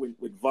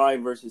 with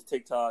Vine versus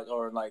TikTok,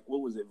 or like, what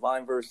was it?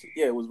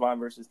 It was Vine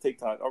versus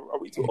TikTok. Are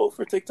we too old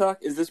for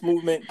TikTok? Is this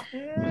movement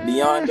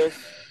beyond us?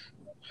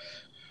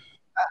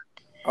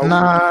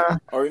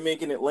 Are we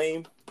making it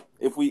lame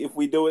if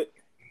we do it?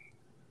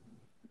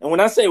 And when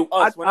I say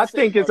us,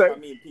 I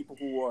mean people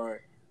who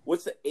are.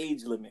 What's the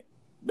age limit?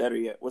 Better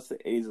yet, what's the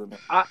age limit?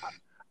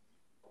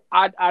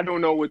 I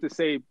don't know what to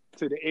say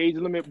to the age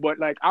limit, but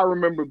like I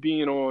remember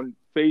being on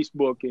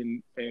Facebook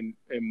and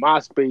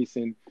MySpace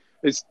and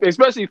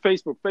especially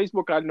Facebook.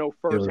 Facebook I know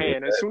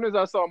firsthand. As soon as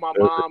I saw my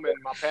mom and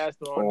my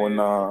pastor on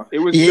there, it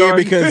was done.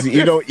 Because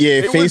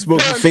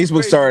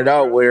Facebook started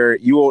out where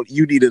you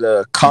needed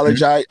a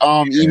college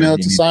email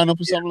to sign up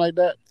or something like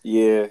that.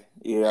 Yeah.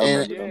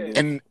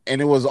 And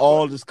it was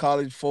all just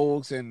college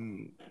folks,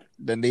 and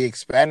then they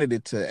expanded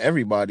it to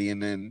everybody,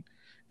 and then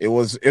it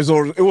was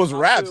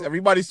raps.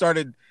 Everybody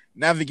started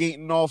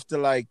navigating off to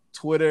like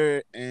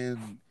Twitter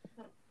and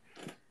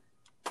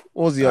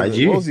what was the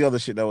other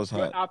shit that was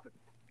hot?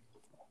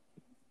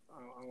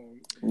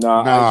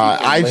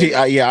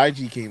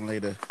 IG came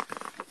later.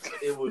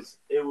 It was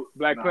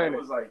Black Planet. It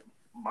was like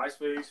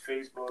MySpace,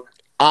 Facebook.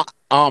 High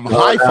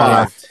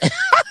Five.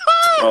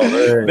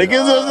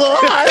 Niggas was on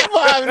High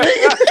Five,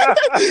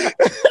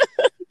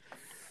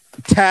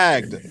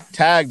 nigga.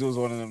 Tagged was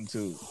one of them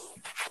too.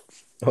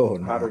 Oh,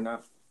 no. Hot or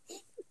not?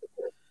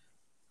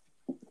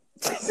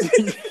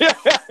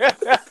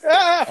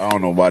 I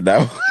don't know about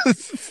that one.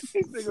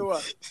 He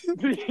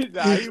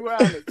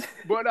wilding.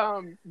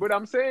 But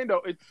I'm saying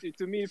though, it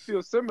to me it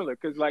feels similar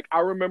because like I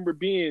remember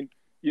being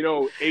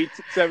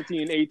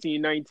 17, 18,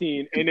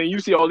 19, and then you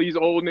see all these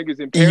old niggas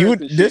in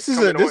parents. This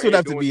would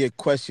have to be a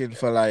question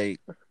for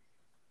like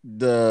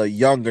the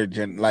younger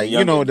gen, like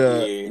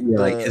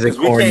is it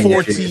corny?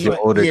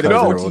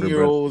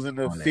 14-year-olds and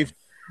the 50.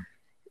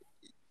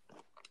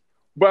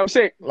 But I'm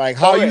saying, like,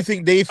 how you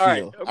think they feel?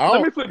 Right.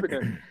 Let me flip it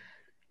then.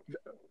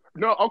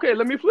 No, okay,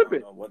 let me flip it.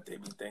 I don't know what they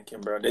be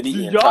thinking, bro.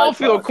 Y'all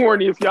feel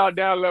corny if y'all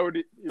download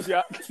it. If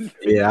y'all, I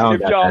don't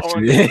got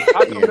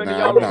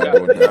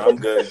that. I'm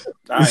good.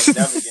 I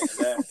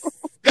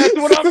ain't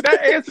never getting that.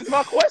 That answers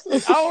my question.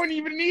 I don't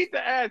even need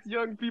to ask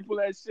young people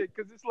that shit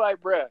because it's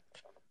like, bruh,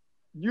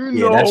 you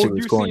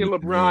seeing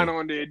LeBron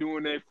on there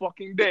doing that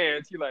fucking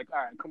dance. You're like, all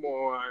right, come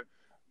on,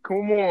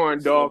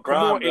 dog. Come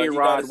on,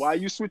 A-Rod. Why are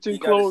you switching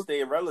clothes?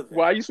 Stay relevant.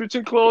 Why are you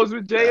switching clothes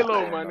with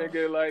J-Lo, my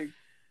nigga? Like,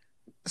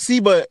 see,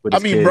 but I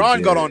mean,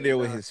 Bron got on there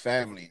with his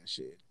family and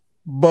shit.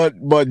 But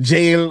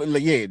J-Lo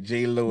and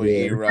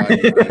A-Rod.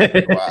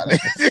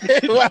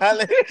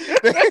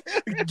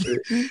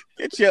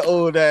 Get your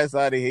old ass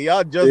out of here.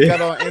 Y'all just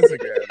got on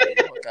Instagram.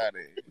 Fuck out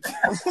of here.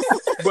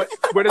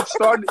 But it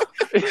started.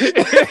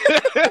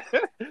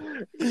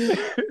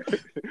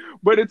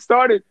 But it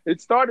started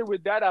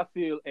with that, I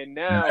feel, and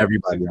now since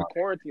the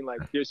quarantine, like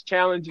there's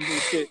challenges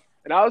and shit.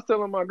 And I was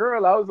telling my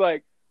girl, I was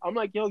like, I'm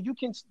like, yo, you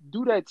can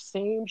do that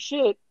same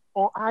shit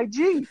on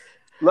IG.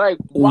 Like,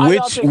 why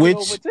y'all taking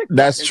over TikTok?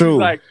 That's and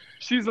true.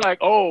 She's like,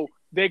 oh,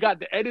 they got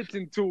the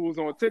editing tools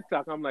on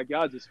TikTok. I'm like,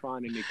 y'all just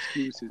finding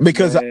excuses.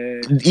 Because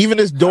man. even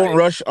this Don't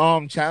Rush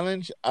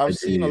challenge, I've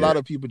seen a lot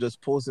of people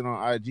just posting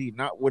on IG,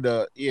 not with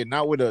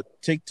a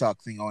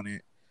TikTok thing on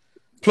it.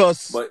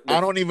 Plus,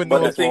 I don't even know.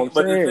 But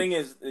the thing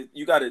is,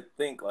 you got to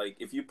think, like,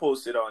 if you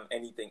post it on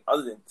anything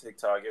other than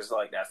TikTok, it's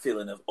like that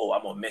feeling of, oh,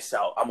 I'm gonna miss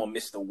out, I'm gonna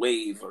miss the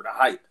wave or the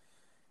hype,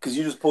 because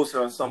you just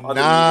posted on some other.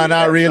 Nah,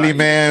 not really,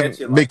 man.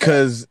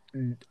 Because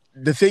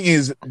the thing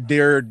is,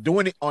 they're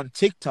doing it on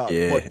TikTok,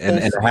 but and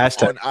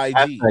hashtag on IG.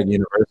 Hashtag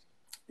universe.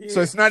 Yeah,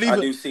 so it's not even.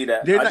 I do see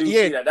that.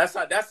 See that.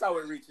 That's how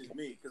it reaches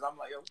me, because I'm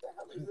like, yo, what the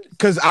hell is this?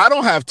 Because I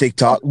don't have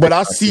TikTok, but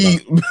I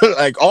see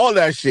like all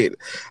that shit.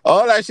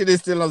 All that shit is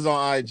still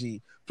on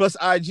IG. Plus,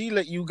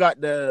 IG you got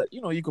the,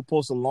 you could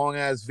post a long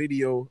ass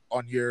video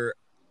on your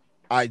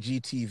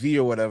IGTV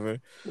or whatever.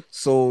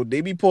 So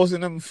they be posting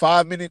them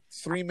 5 minute,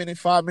 3 minute,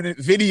 5 minute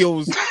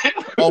videos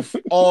of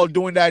all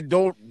doing that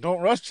don't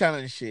rush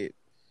challenge shit.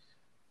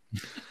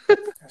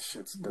 That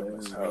shit's dumb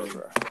as hell,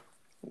 bro.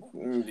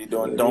 You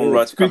don't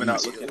rush coming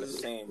out looking the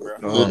same, bro.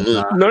 No.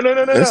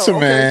 Listen,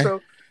 man.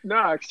 So,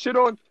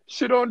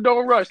 shit on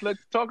Don't Rush.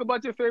 Let's talk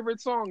about your favorite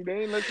song,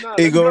 Dane. Let's not.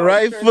 It go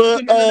right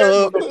foot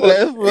up,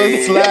 left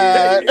foot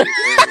slide.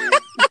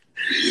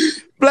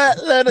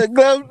 Black leather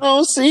glove,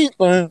 no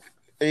sequin.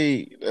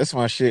 Hey, that's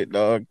my shit,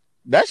 dog.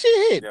 That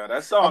shit hit. Yeah,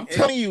 that song. I'm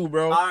telling you,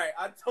 bro. All right,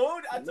 I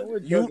told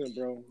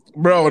you,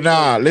 bro.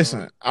 Nah,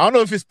 listen. I don't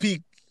know if it's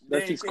peak. I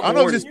don't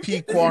know if it's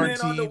peak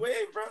quarantine.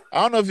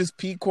 I don't know if it's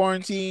peak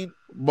quarantine,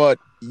 but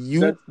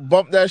you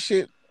bump that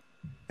shit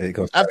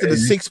after the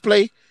 6th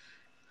play.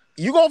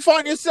 You gonna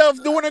find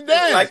yourself doing a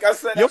dance. Like I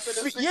said, your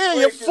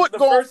foot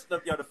going.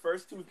 The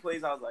first 2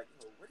 plays, I was like,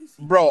 what is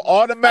he? Bro,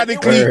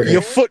 automatically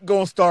your foot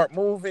gonna start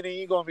moving, and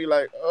you gonna be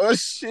like, oh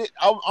shit,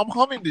 I'm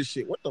humming this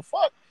shit. What the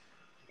fuck?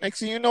 Next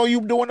thing you know,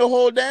 you doing the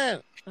whole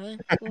dance. Right?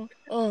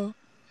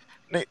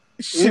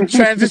 Shit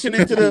transition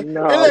into the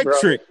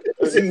electric.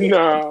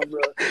 Nah,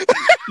 bro.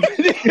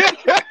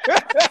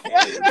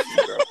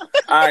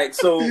 All right,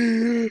 so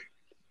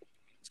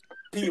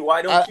P,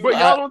 why don't you? But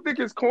y'all don't think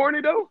it's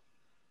corny though?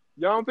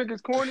 Y'all don't think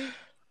it's corny?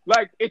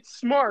 Like, it's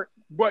smart,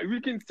 but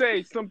we can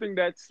say something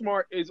that's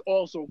smart is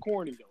also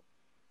corny though.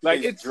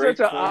 Like, it's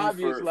such an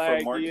obvious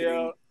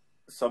for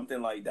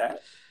something like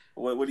that.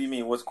 What do you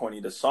mean? What's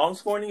corny? The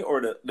song's corny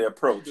or the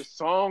approach? The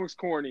song's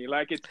corny.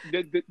 Like, it's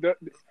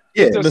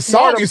the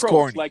song is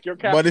corny, like you're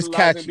but it's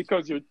catchy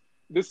because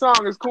the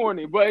song is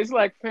corny. But it's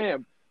like,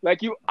 fam,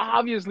 like you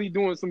obviously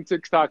doing some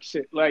TikTok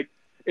shit. Like,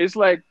 it's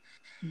like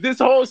this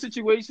whole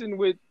situation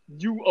with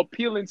you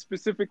appealing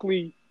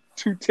specifically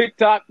to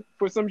TikTok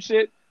for some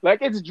shit.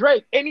 Like, it's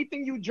Drake.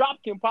 Anything you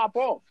drop can pop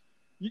off.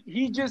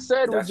 He just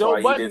said with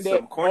Joe Budden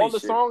that all the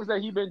songs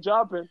that he been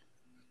dropping.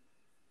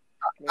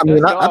 I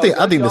mean, I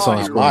think the song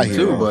is corny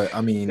too, but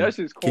I mean,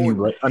 can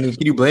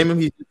you blame him?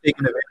 He's just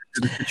taking advantage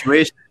of the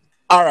situation.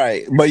 All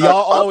right, but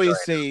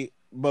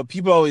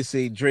people always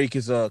say Drake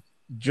is a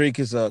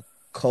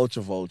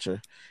culture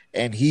vulture,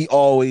 and he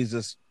always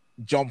just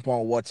jump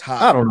on what's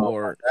hot. I don't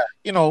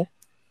know,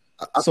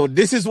 so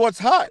this is what's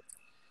hot.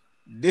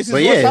 This is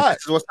what's hot.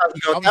 This is what's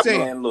hot. I'm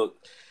saying, look,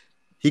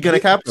 he gonna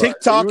capitalize.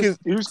 TikTok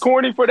he was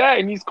corny for that,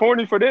 and he's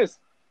corny for this.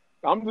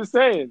 I'm just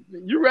saying,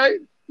 you're right.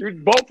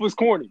 Both was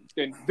corny,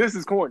 and this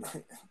is corny.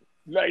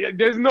 Like,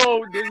 there's no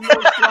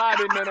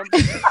sliding, man. Where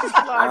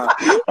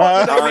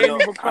that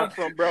name even come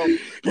from, bro?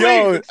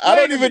 Yo, I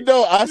don't even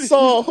know.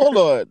 Hold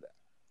on.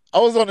 I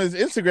was on his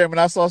Instagram and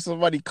I saw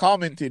somebody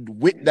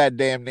commented with that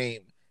damn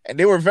name, and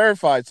they were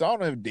verified. So I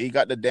don't know if they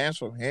got the dance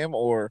from him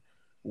or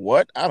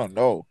what. I don't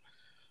know.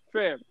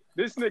 Fam,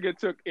 this nigga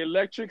took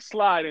Electric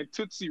Slide and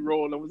Tootsie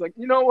Roll and was like,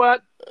 you know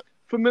what?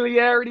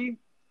 Familiarity.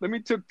 Let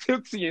me took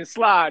Tootsie and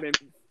Slide, and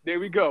there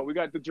we go. We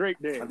got the Drake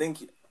dance. I think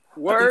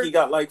he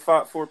got like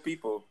 4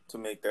 people to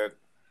make that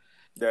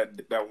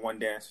one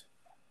dance.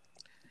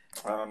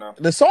 I don't know.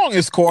 The song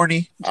is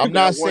corny. I'm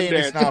not saying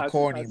it's not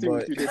corny,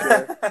 but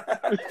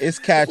it's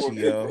catchy,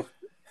 yo.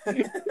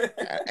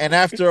 And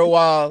after a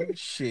while,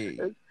 shit.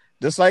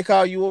 Just like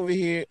how you over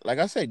here, like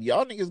I said,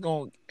 y'all niggas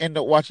gonna end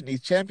up watching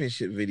these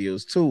championship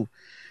videos too.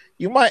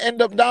 You might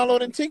end up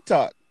downloading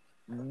TikTok.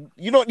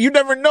 You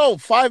never know.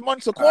 5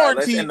 months of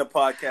quarantine. Let's end the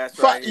podcast.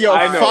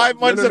 5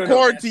 months of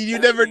quarantine. You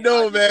never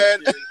know, man.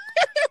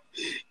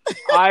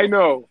 I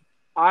know.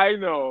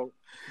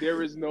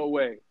 There is no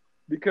way,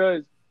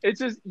 because it's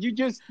just you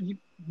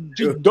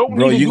don't.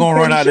 Bro, you gonna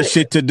run out of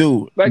shit to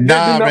do. Like,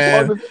 nah,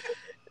 man.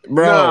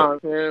 Bro,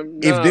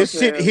 if this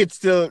shit hits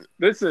if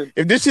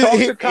this shit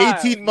hit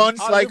 18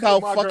 months, like how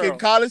fucking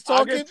college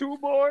talking, I get too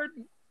bored.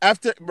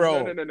 After,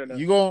 bro, no.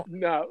 You gon'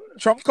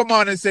 Trump come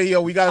on and say,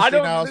 yo, we gotta stay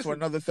in the house for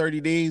another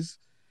 30 days.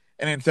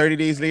 And then 30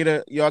 days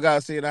later, y'all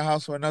gotta stay in the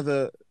house for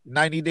another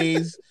 90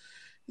 days.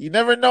 You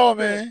never know,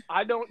 man.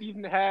 I don't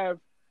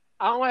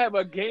have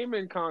a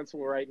gaming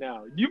console right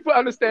now. You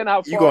understand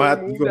how far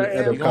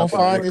you're gonna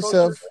find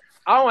yourself.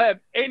 I don't have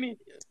any.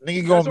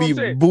 Nigga gonna be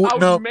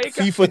booting up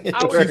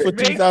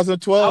FIFA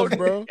 2012,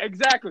 bro.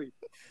 Exactly.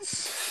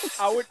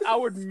 I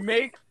would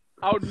make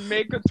a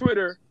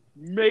Twitter,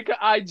 make an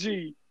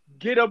IG,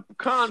 get a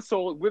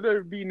console, whether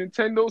it be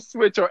Nintendo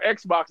Switch or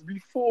Xbox,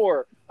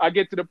 before I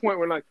get to the point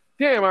where like,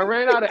 damn, I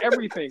ran out of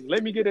everything.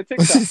 Let me get a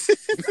TikTok.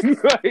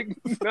 Like,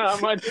 nah,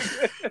 my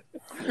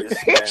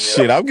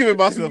shit, I'm giving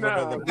myself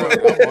another break.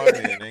 I'm on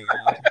there, nigga.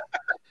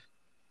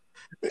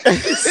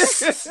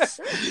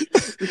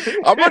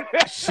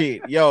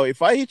 Shit, yo,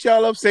 if I hit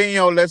y'all up saying,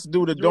 yo, let's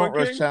do the Don't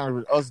Rush challenge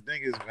with us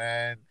niggas,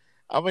 man,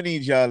 I'm gonna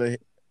need y'all to,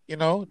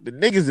 the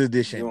niggas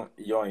edition.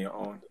 You're on your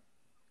own.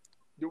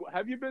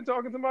 Have you been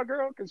talking to my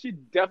girl? Because she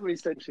definitely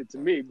said shit to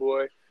me,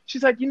 boy.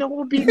 She's like, what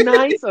would be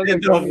nice? I was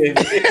like, no,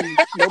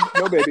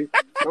 baby.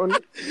 No,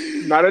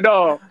 not at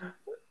all.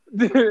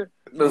 Not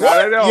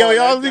at all. Yo,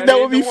 y'all think that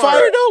would be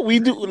fire though? We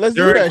do. Let's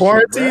do that.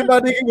 Quarantine,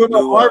 my nigga, with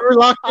my barber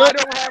locked up. I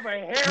don't have a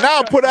hair.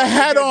 Nah, put a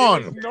hat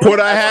on. Put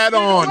a hat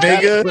on,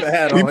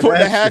 nigga. We put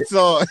the hats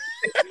on.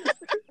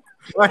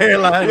 My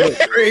hairline is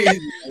crazy.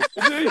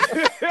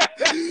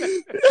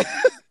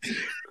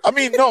 I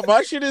mean, no,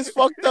 my shit is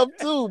fucked up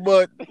too,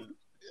 but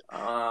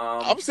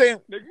I'm saying,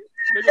 nigga,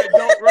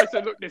 Don't Rush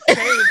and look the same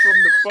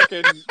from the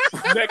fucking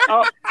neck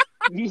up.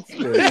 This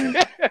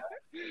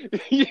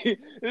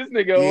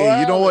nigga,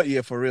 yeah, you know what?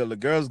 Yeah, for real, the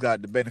girls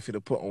got the benefit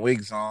of putting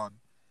wigs on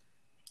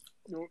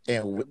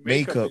and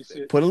makeup.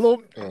 Put a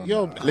little,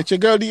 let your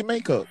girl do your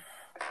makeup.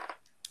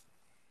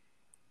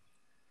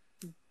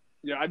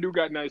 Yeah, I do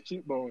got nice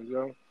cheekbones,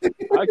 yo.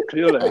 I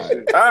feel that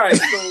shit. All right,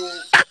 so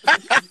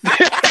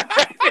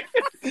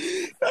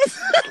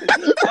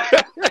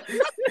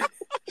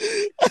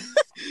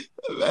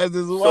that's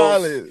just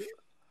wild.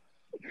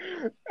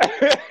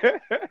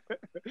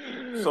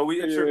 So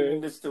we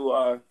attributing this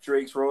to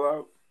Drake's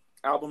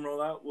album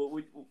rollout. Well,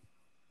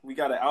 we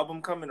got an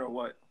album coming or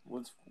what?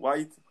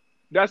 Why?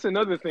 That's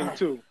another thing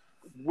too.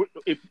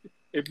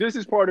 If this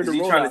is part of the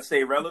rollout, trying to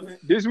stay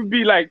relevant? This would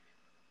be like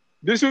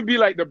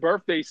the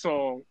birthday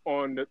song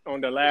on the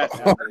last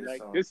album.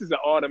 Like this is an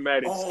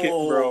automatic skip,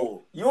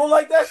 bro. You don't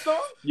like that song?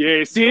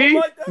 Yeah, see,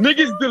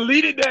 niggas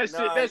deleted that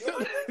shit. That's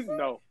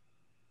no.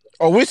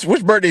 Oh,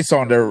 which birthday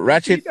song? The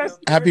Ratchet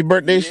Happy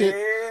Birthday shit?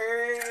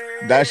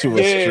 That shit was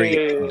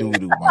straight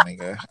doo-doo, my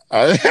nigga.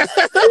 That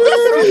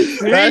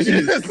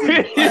shit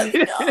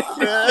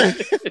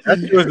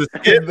was a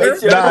skip.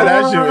 Nah,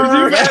 that shit was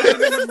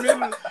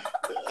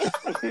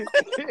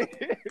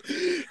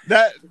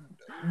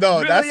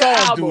that song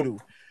was doo-doo.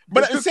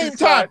 But at the same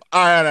time,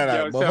 all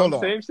right, but hold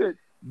on. Same shit.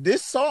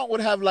 This song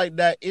would have like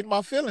that In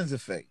My Feelings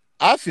effect.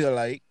 I feel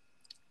like.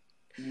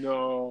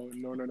 No.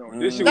 No.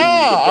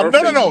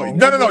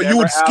 You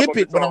would skip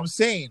it, but I'm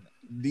saying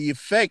the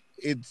effect,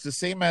 it's the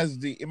same as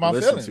the In My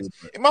Feelings.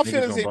 In My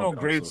Feelings ain't no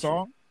great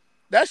song.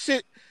 That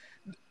shit.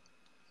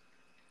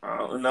 I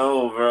don't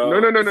know, bro.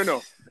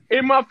 No.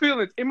 In My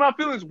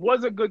Feelings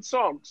was a good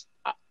song.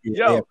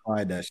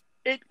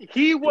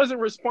 He wasn't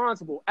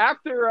responsible.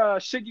 After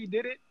Shiggy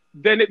did it,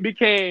 then it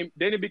became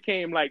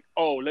like,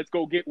 oh, let's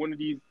go get one of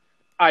these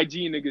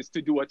IG niggas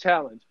to do a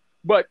challenge.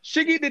 But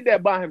Shiggy did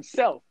that by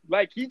himself.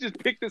 Like, he just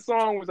picked the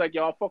song, was like,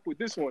 y'all fuck with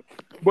this one.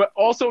 But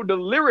also the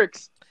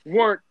lyrics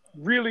weren't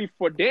really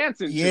for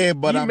dancing. Yeah,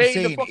 but I'm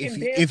saying,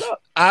 if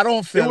I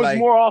don't feel like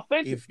more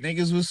authentic. If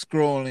niggas was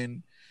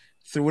scrolling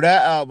through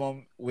that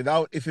album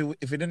without, if it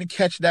didn't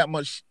catch that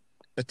much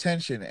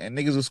attention and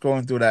niggas was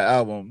scrolling through that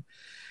album,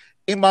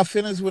 In My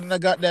Feelings wouldn't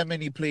have got that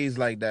many plays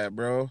like that,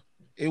 bro.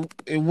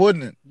 It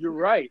wouldn't. You're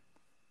right.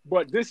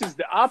 But this is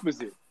the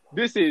opposite.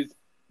 This is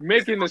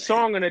making the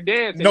song and a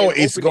dance. No,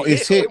 it's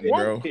hitting,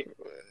 bro.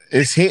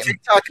 It's hitting.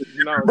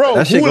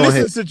 Bro, who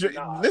listens to Drake?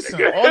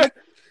 Listen,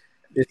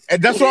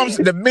 and that's what I'm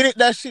saying. The minute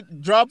that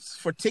shit drops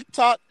for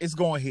TikTok, it's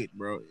going to hit,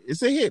 bro.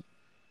 It's a hit.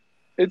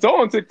 It's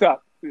on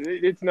TikTok.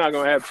 It's not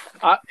going to happen.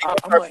 I'm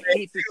going to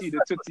hate to see the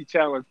Tootsie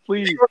Challenge.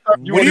 Please.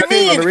 What do you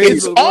mean?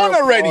 It's on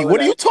already. What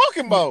are you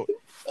talking about?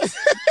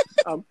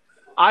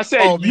 I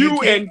said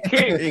you and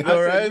King.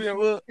 All right. We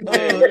don't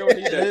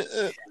need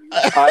that.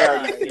 I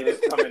already see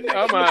it coming next week.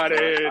 I'm out of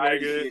here, I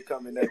already see it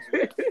coming next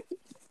week.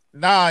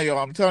 Nah, yo,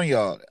 I'm telling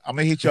y'all, I'm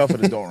gonna hit y'all for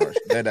the Don't Rush.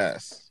 Dead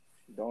ass.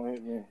 Don't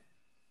hit me.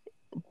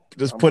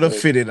 Just put a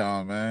fitted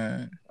on,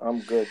 man. I'm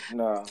good.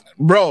 Nah.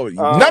 Bro,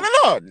 no.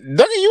 Nigga,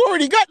 you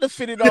already got the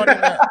fitted on in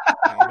that.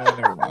 No,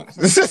 never mind.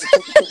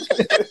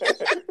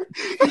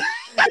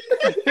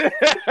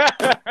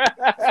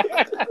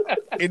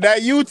 In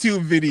that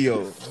YouTube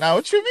video. Now,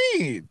 what you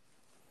mean?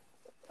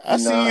 I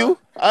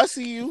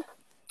see you.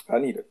 I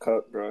need a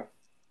cut, bro.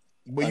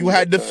 But you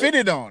had the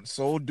fitted on,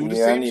 so do the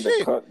same shit. I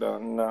need a cut, though.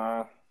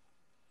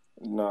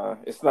 Nah,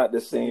 it's not the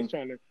same.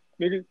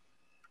 Nigga,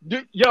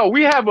 yo,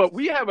 we have a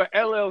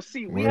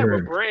LLC. We have a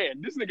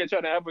brand. This nigga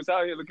trying to have us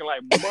out here looking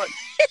like mutts.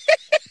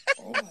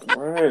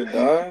 Word,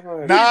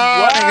 dog.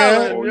 Nah,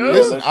 nigga.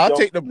 Listen,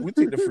 we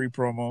take the free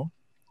promo.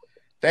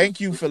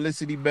 Thank you,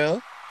 Felicity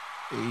Bell.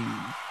 Hey.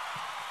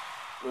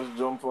 Let's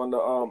jump on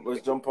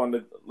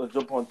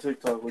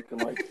TikTok looking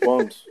like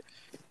bumps.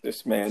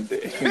 This man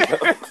did.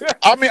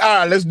 I mean, all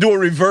right, let's do a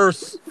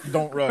reverse.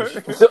 Don't rush.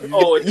 word.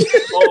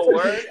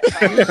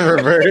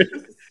 Reverse.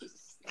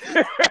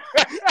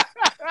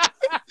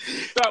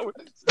 Start with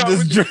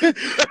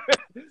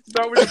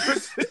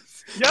the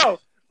yo.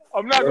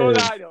 I'm not gonna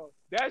lie though.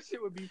 That shit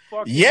would be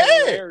fucking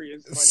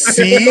hilarious.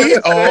 See,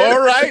 all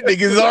right,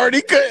 niggas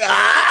already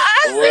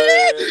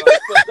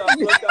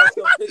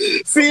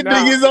see,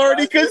 niggas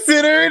already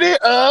considering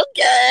it.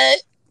 Okay.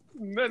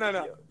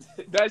 No.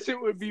 That shit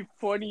would be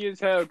funny as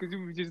hell because it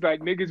was just like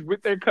niggas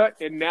with their cut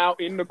and now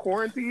in the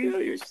quarantine.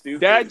 You're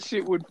stupid. That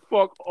shit would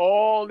fuck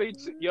all they.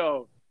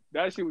 Yo,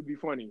 that shit would be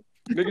funny.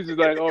 Niggas is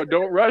like, oh,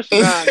 don't rush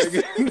now,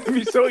 nigga. Let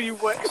me show you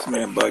what's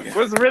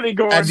really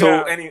going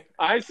on.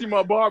 I ain't seen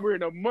my barber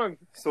in a month.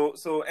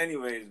 So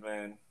anyways,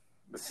 man,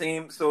 the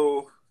same.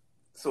 So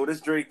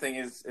this Drake thing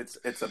is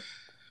it's a.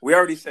 We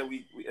already said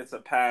it's a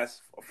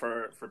pass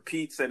for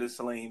Pete said it's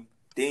lame.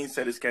 Dane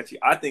said it's sketchy.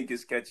 I think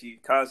it's sketchy.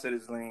 Kyle said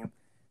it's lame.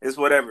 It's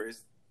whatever.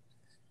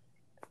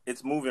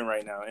 It's moving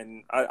right now,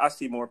 and I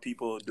see more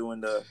people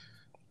doing the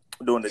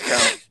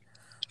challenge.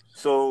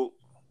 So,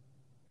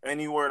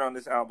 any word on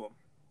this album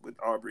with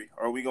Aubrey?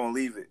 Or are we gonna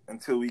leave it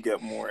until we get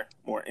more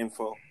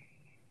info?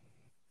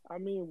 I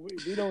mean,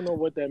 we don't know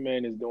what that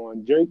man is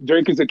doing.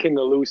 Drake is a king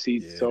of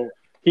loosies, so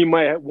he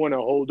might want to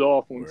hold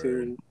off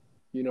until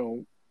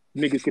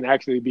niggas can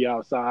actually be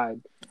outside.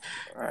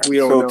 Right. We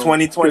don't know.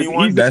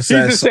 2021. That's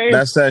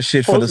that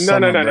shit for the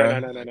summer.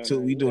 No.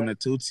 We doing a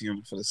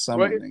Tootium for the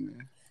summer, nigga.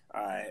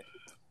 All right.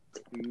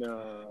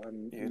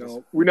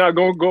 No. We're not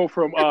gonna go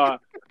from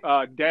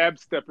dab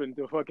stepping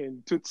to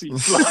fucking Tootsie.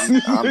 I'm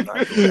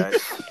not doing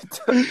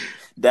that.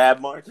 Dab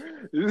March.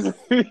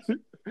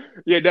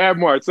 Yeah, Dab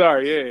March.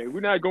 Sorry, yeah, we're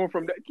not going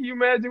from that. Can you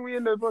imagine we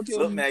in the fucking?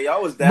 Look, man,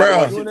 y'all was Dab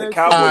March with the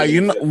Cowboys.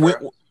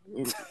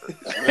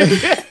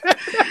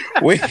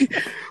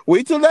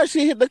 Wait till that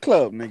shit hit the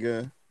club,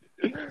 nigga.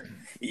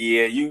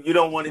 Yeah, you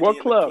don't want to what be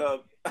in club? the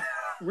club.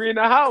 We're in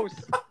the house.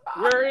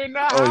 We're in the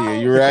house. Oh yeah,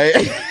 you're right.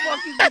 What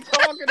the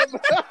fuck are you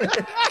talking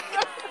about?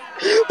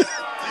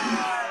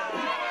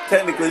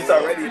 Technically, it's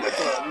already in the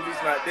club. We're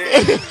just not there.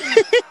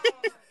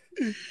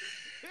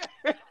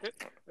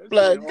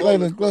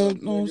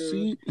 Black, no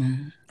seat.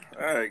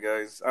 All right,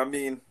 guys. I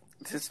mean,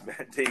 this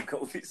man Dave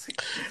Kobe.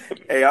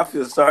 Hey, I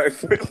feel sorry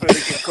for the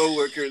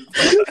coworkers.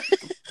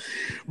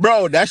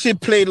 Bro, that shit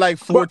played like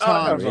 4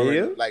 times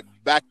already. Like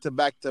back to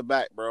back to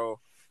back, bro.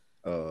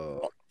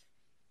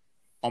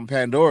 On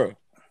Pandora.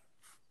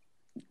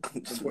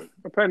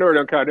 Pandora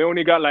don't count. They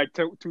only got like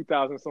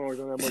 2,000 songs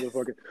on that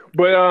motherfucker.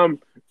 But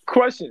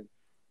question.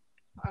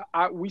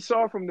 We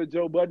saw from the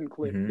Joe Budden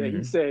clip that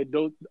he said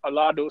a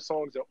lot of those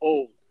songs are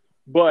old.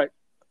 But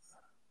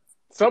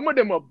some of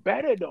them are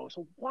better though.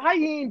 So why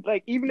ain't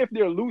even if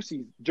they're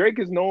loosies, Drake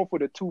is known for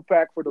the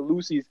 2-pack for the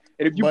loosies.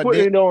 And if you put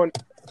it on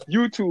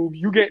YouTube,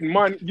 you getting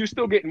money. You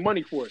still getting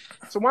money for it.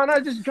 So why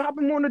not just drop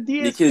him on the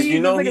DSP? Because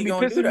he gonna do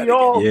that again.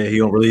 Yeah, he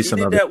gonna release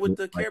another. He did that with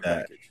the care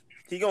package.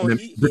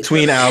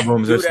 Between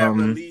albums or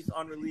something. Release,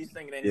 unreleased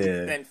thing, and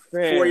then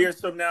 4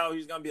 years from now,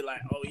 he's gonna be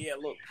like, "Oh yeah,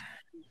 look."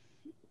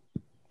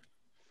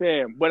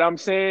 Fam, but I'm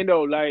saying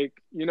though,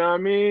 you know what I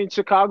mean?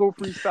 Chicago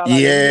freestyle.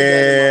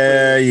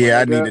 Yeah,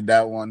 I needed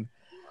that one.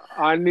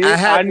 I needed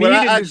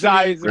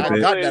Desires. I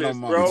got that on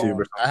my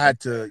YouTube. I had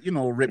to,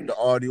 rip the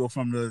audio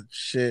from the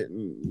shit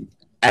and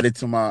add it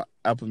to my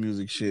Apple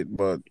Music shit.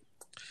 But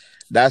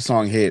that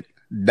song hit.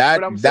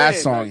 That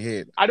song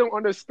hit. I don't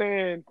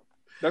understand.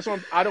 That's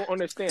what I don't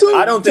understand.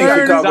 I don't think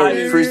Chicago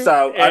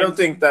freestyle. I don't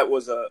think that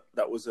was a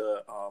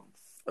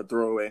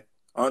throwaway.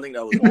 I don't think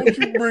that was. Won't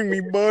you bring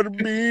me butter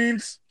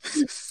beans?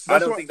 I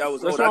don't think that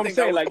was. That's what I'm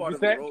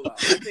saying.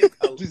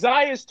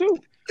 Desires too.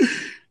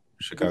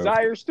 Chicago.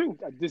 Desires too.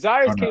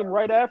 Desires came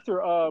right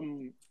after.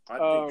 Life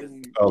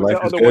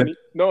is Good? One?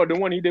 No, the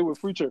one he did with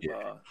Future.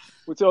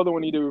 What's the other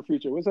one he did with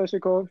Future? What's that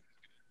shit called?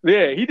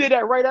 Yeah, he did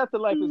that right after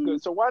Life is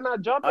Good. So why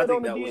not drop that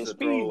on the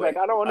DSP?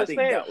 I don't understand.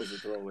 I think that was a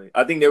throwaway.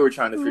 I think they were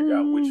trying to figure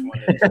out which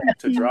one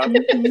to drop.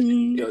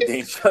 Yo,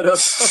 Dane, shut up.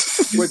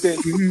 But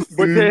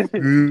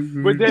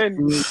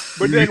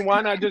then,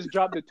 why not just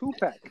drop the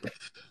 2-pack?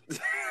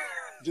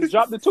 Just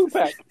drop the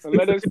 2-pack and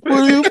let us.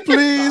 Will you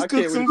please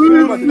cook some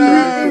food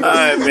tonight? All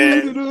right,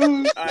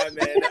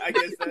 man. I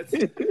guess that's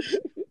it.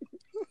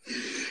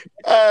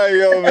 All right,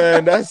 yo,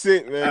 man. That's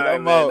it, man.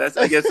 I'm out.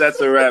 I guess that's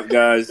a wrap,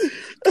 guys.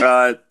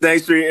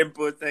 Thanks for your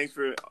input. Thanks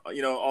for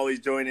always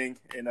joining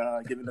and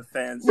giving the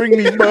fans. Bring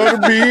me butter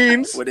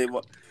beans. What they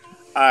want.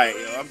 All right,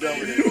 yo, I'm done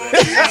with it.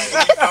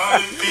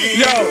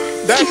 Yo,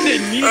 that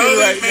shit needed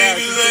right now.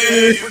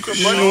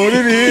 You know what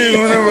it is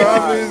whenever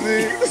I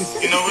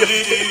visit. You know what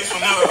it is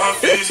whenever I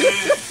visit.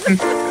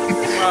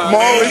 I'm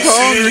always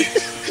hungry.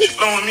 She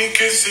blowing me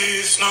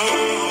kisses, no.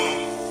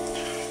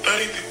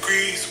 30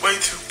 degrees, way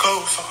too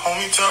cold, so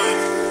hold me tight.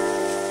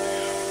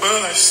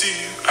 Will I see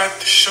you at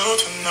the show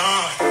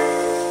tonight?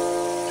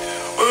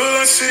 Will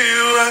I see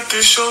you at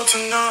the show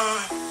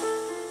tonight?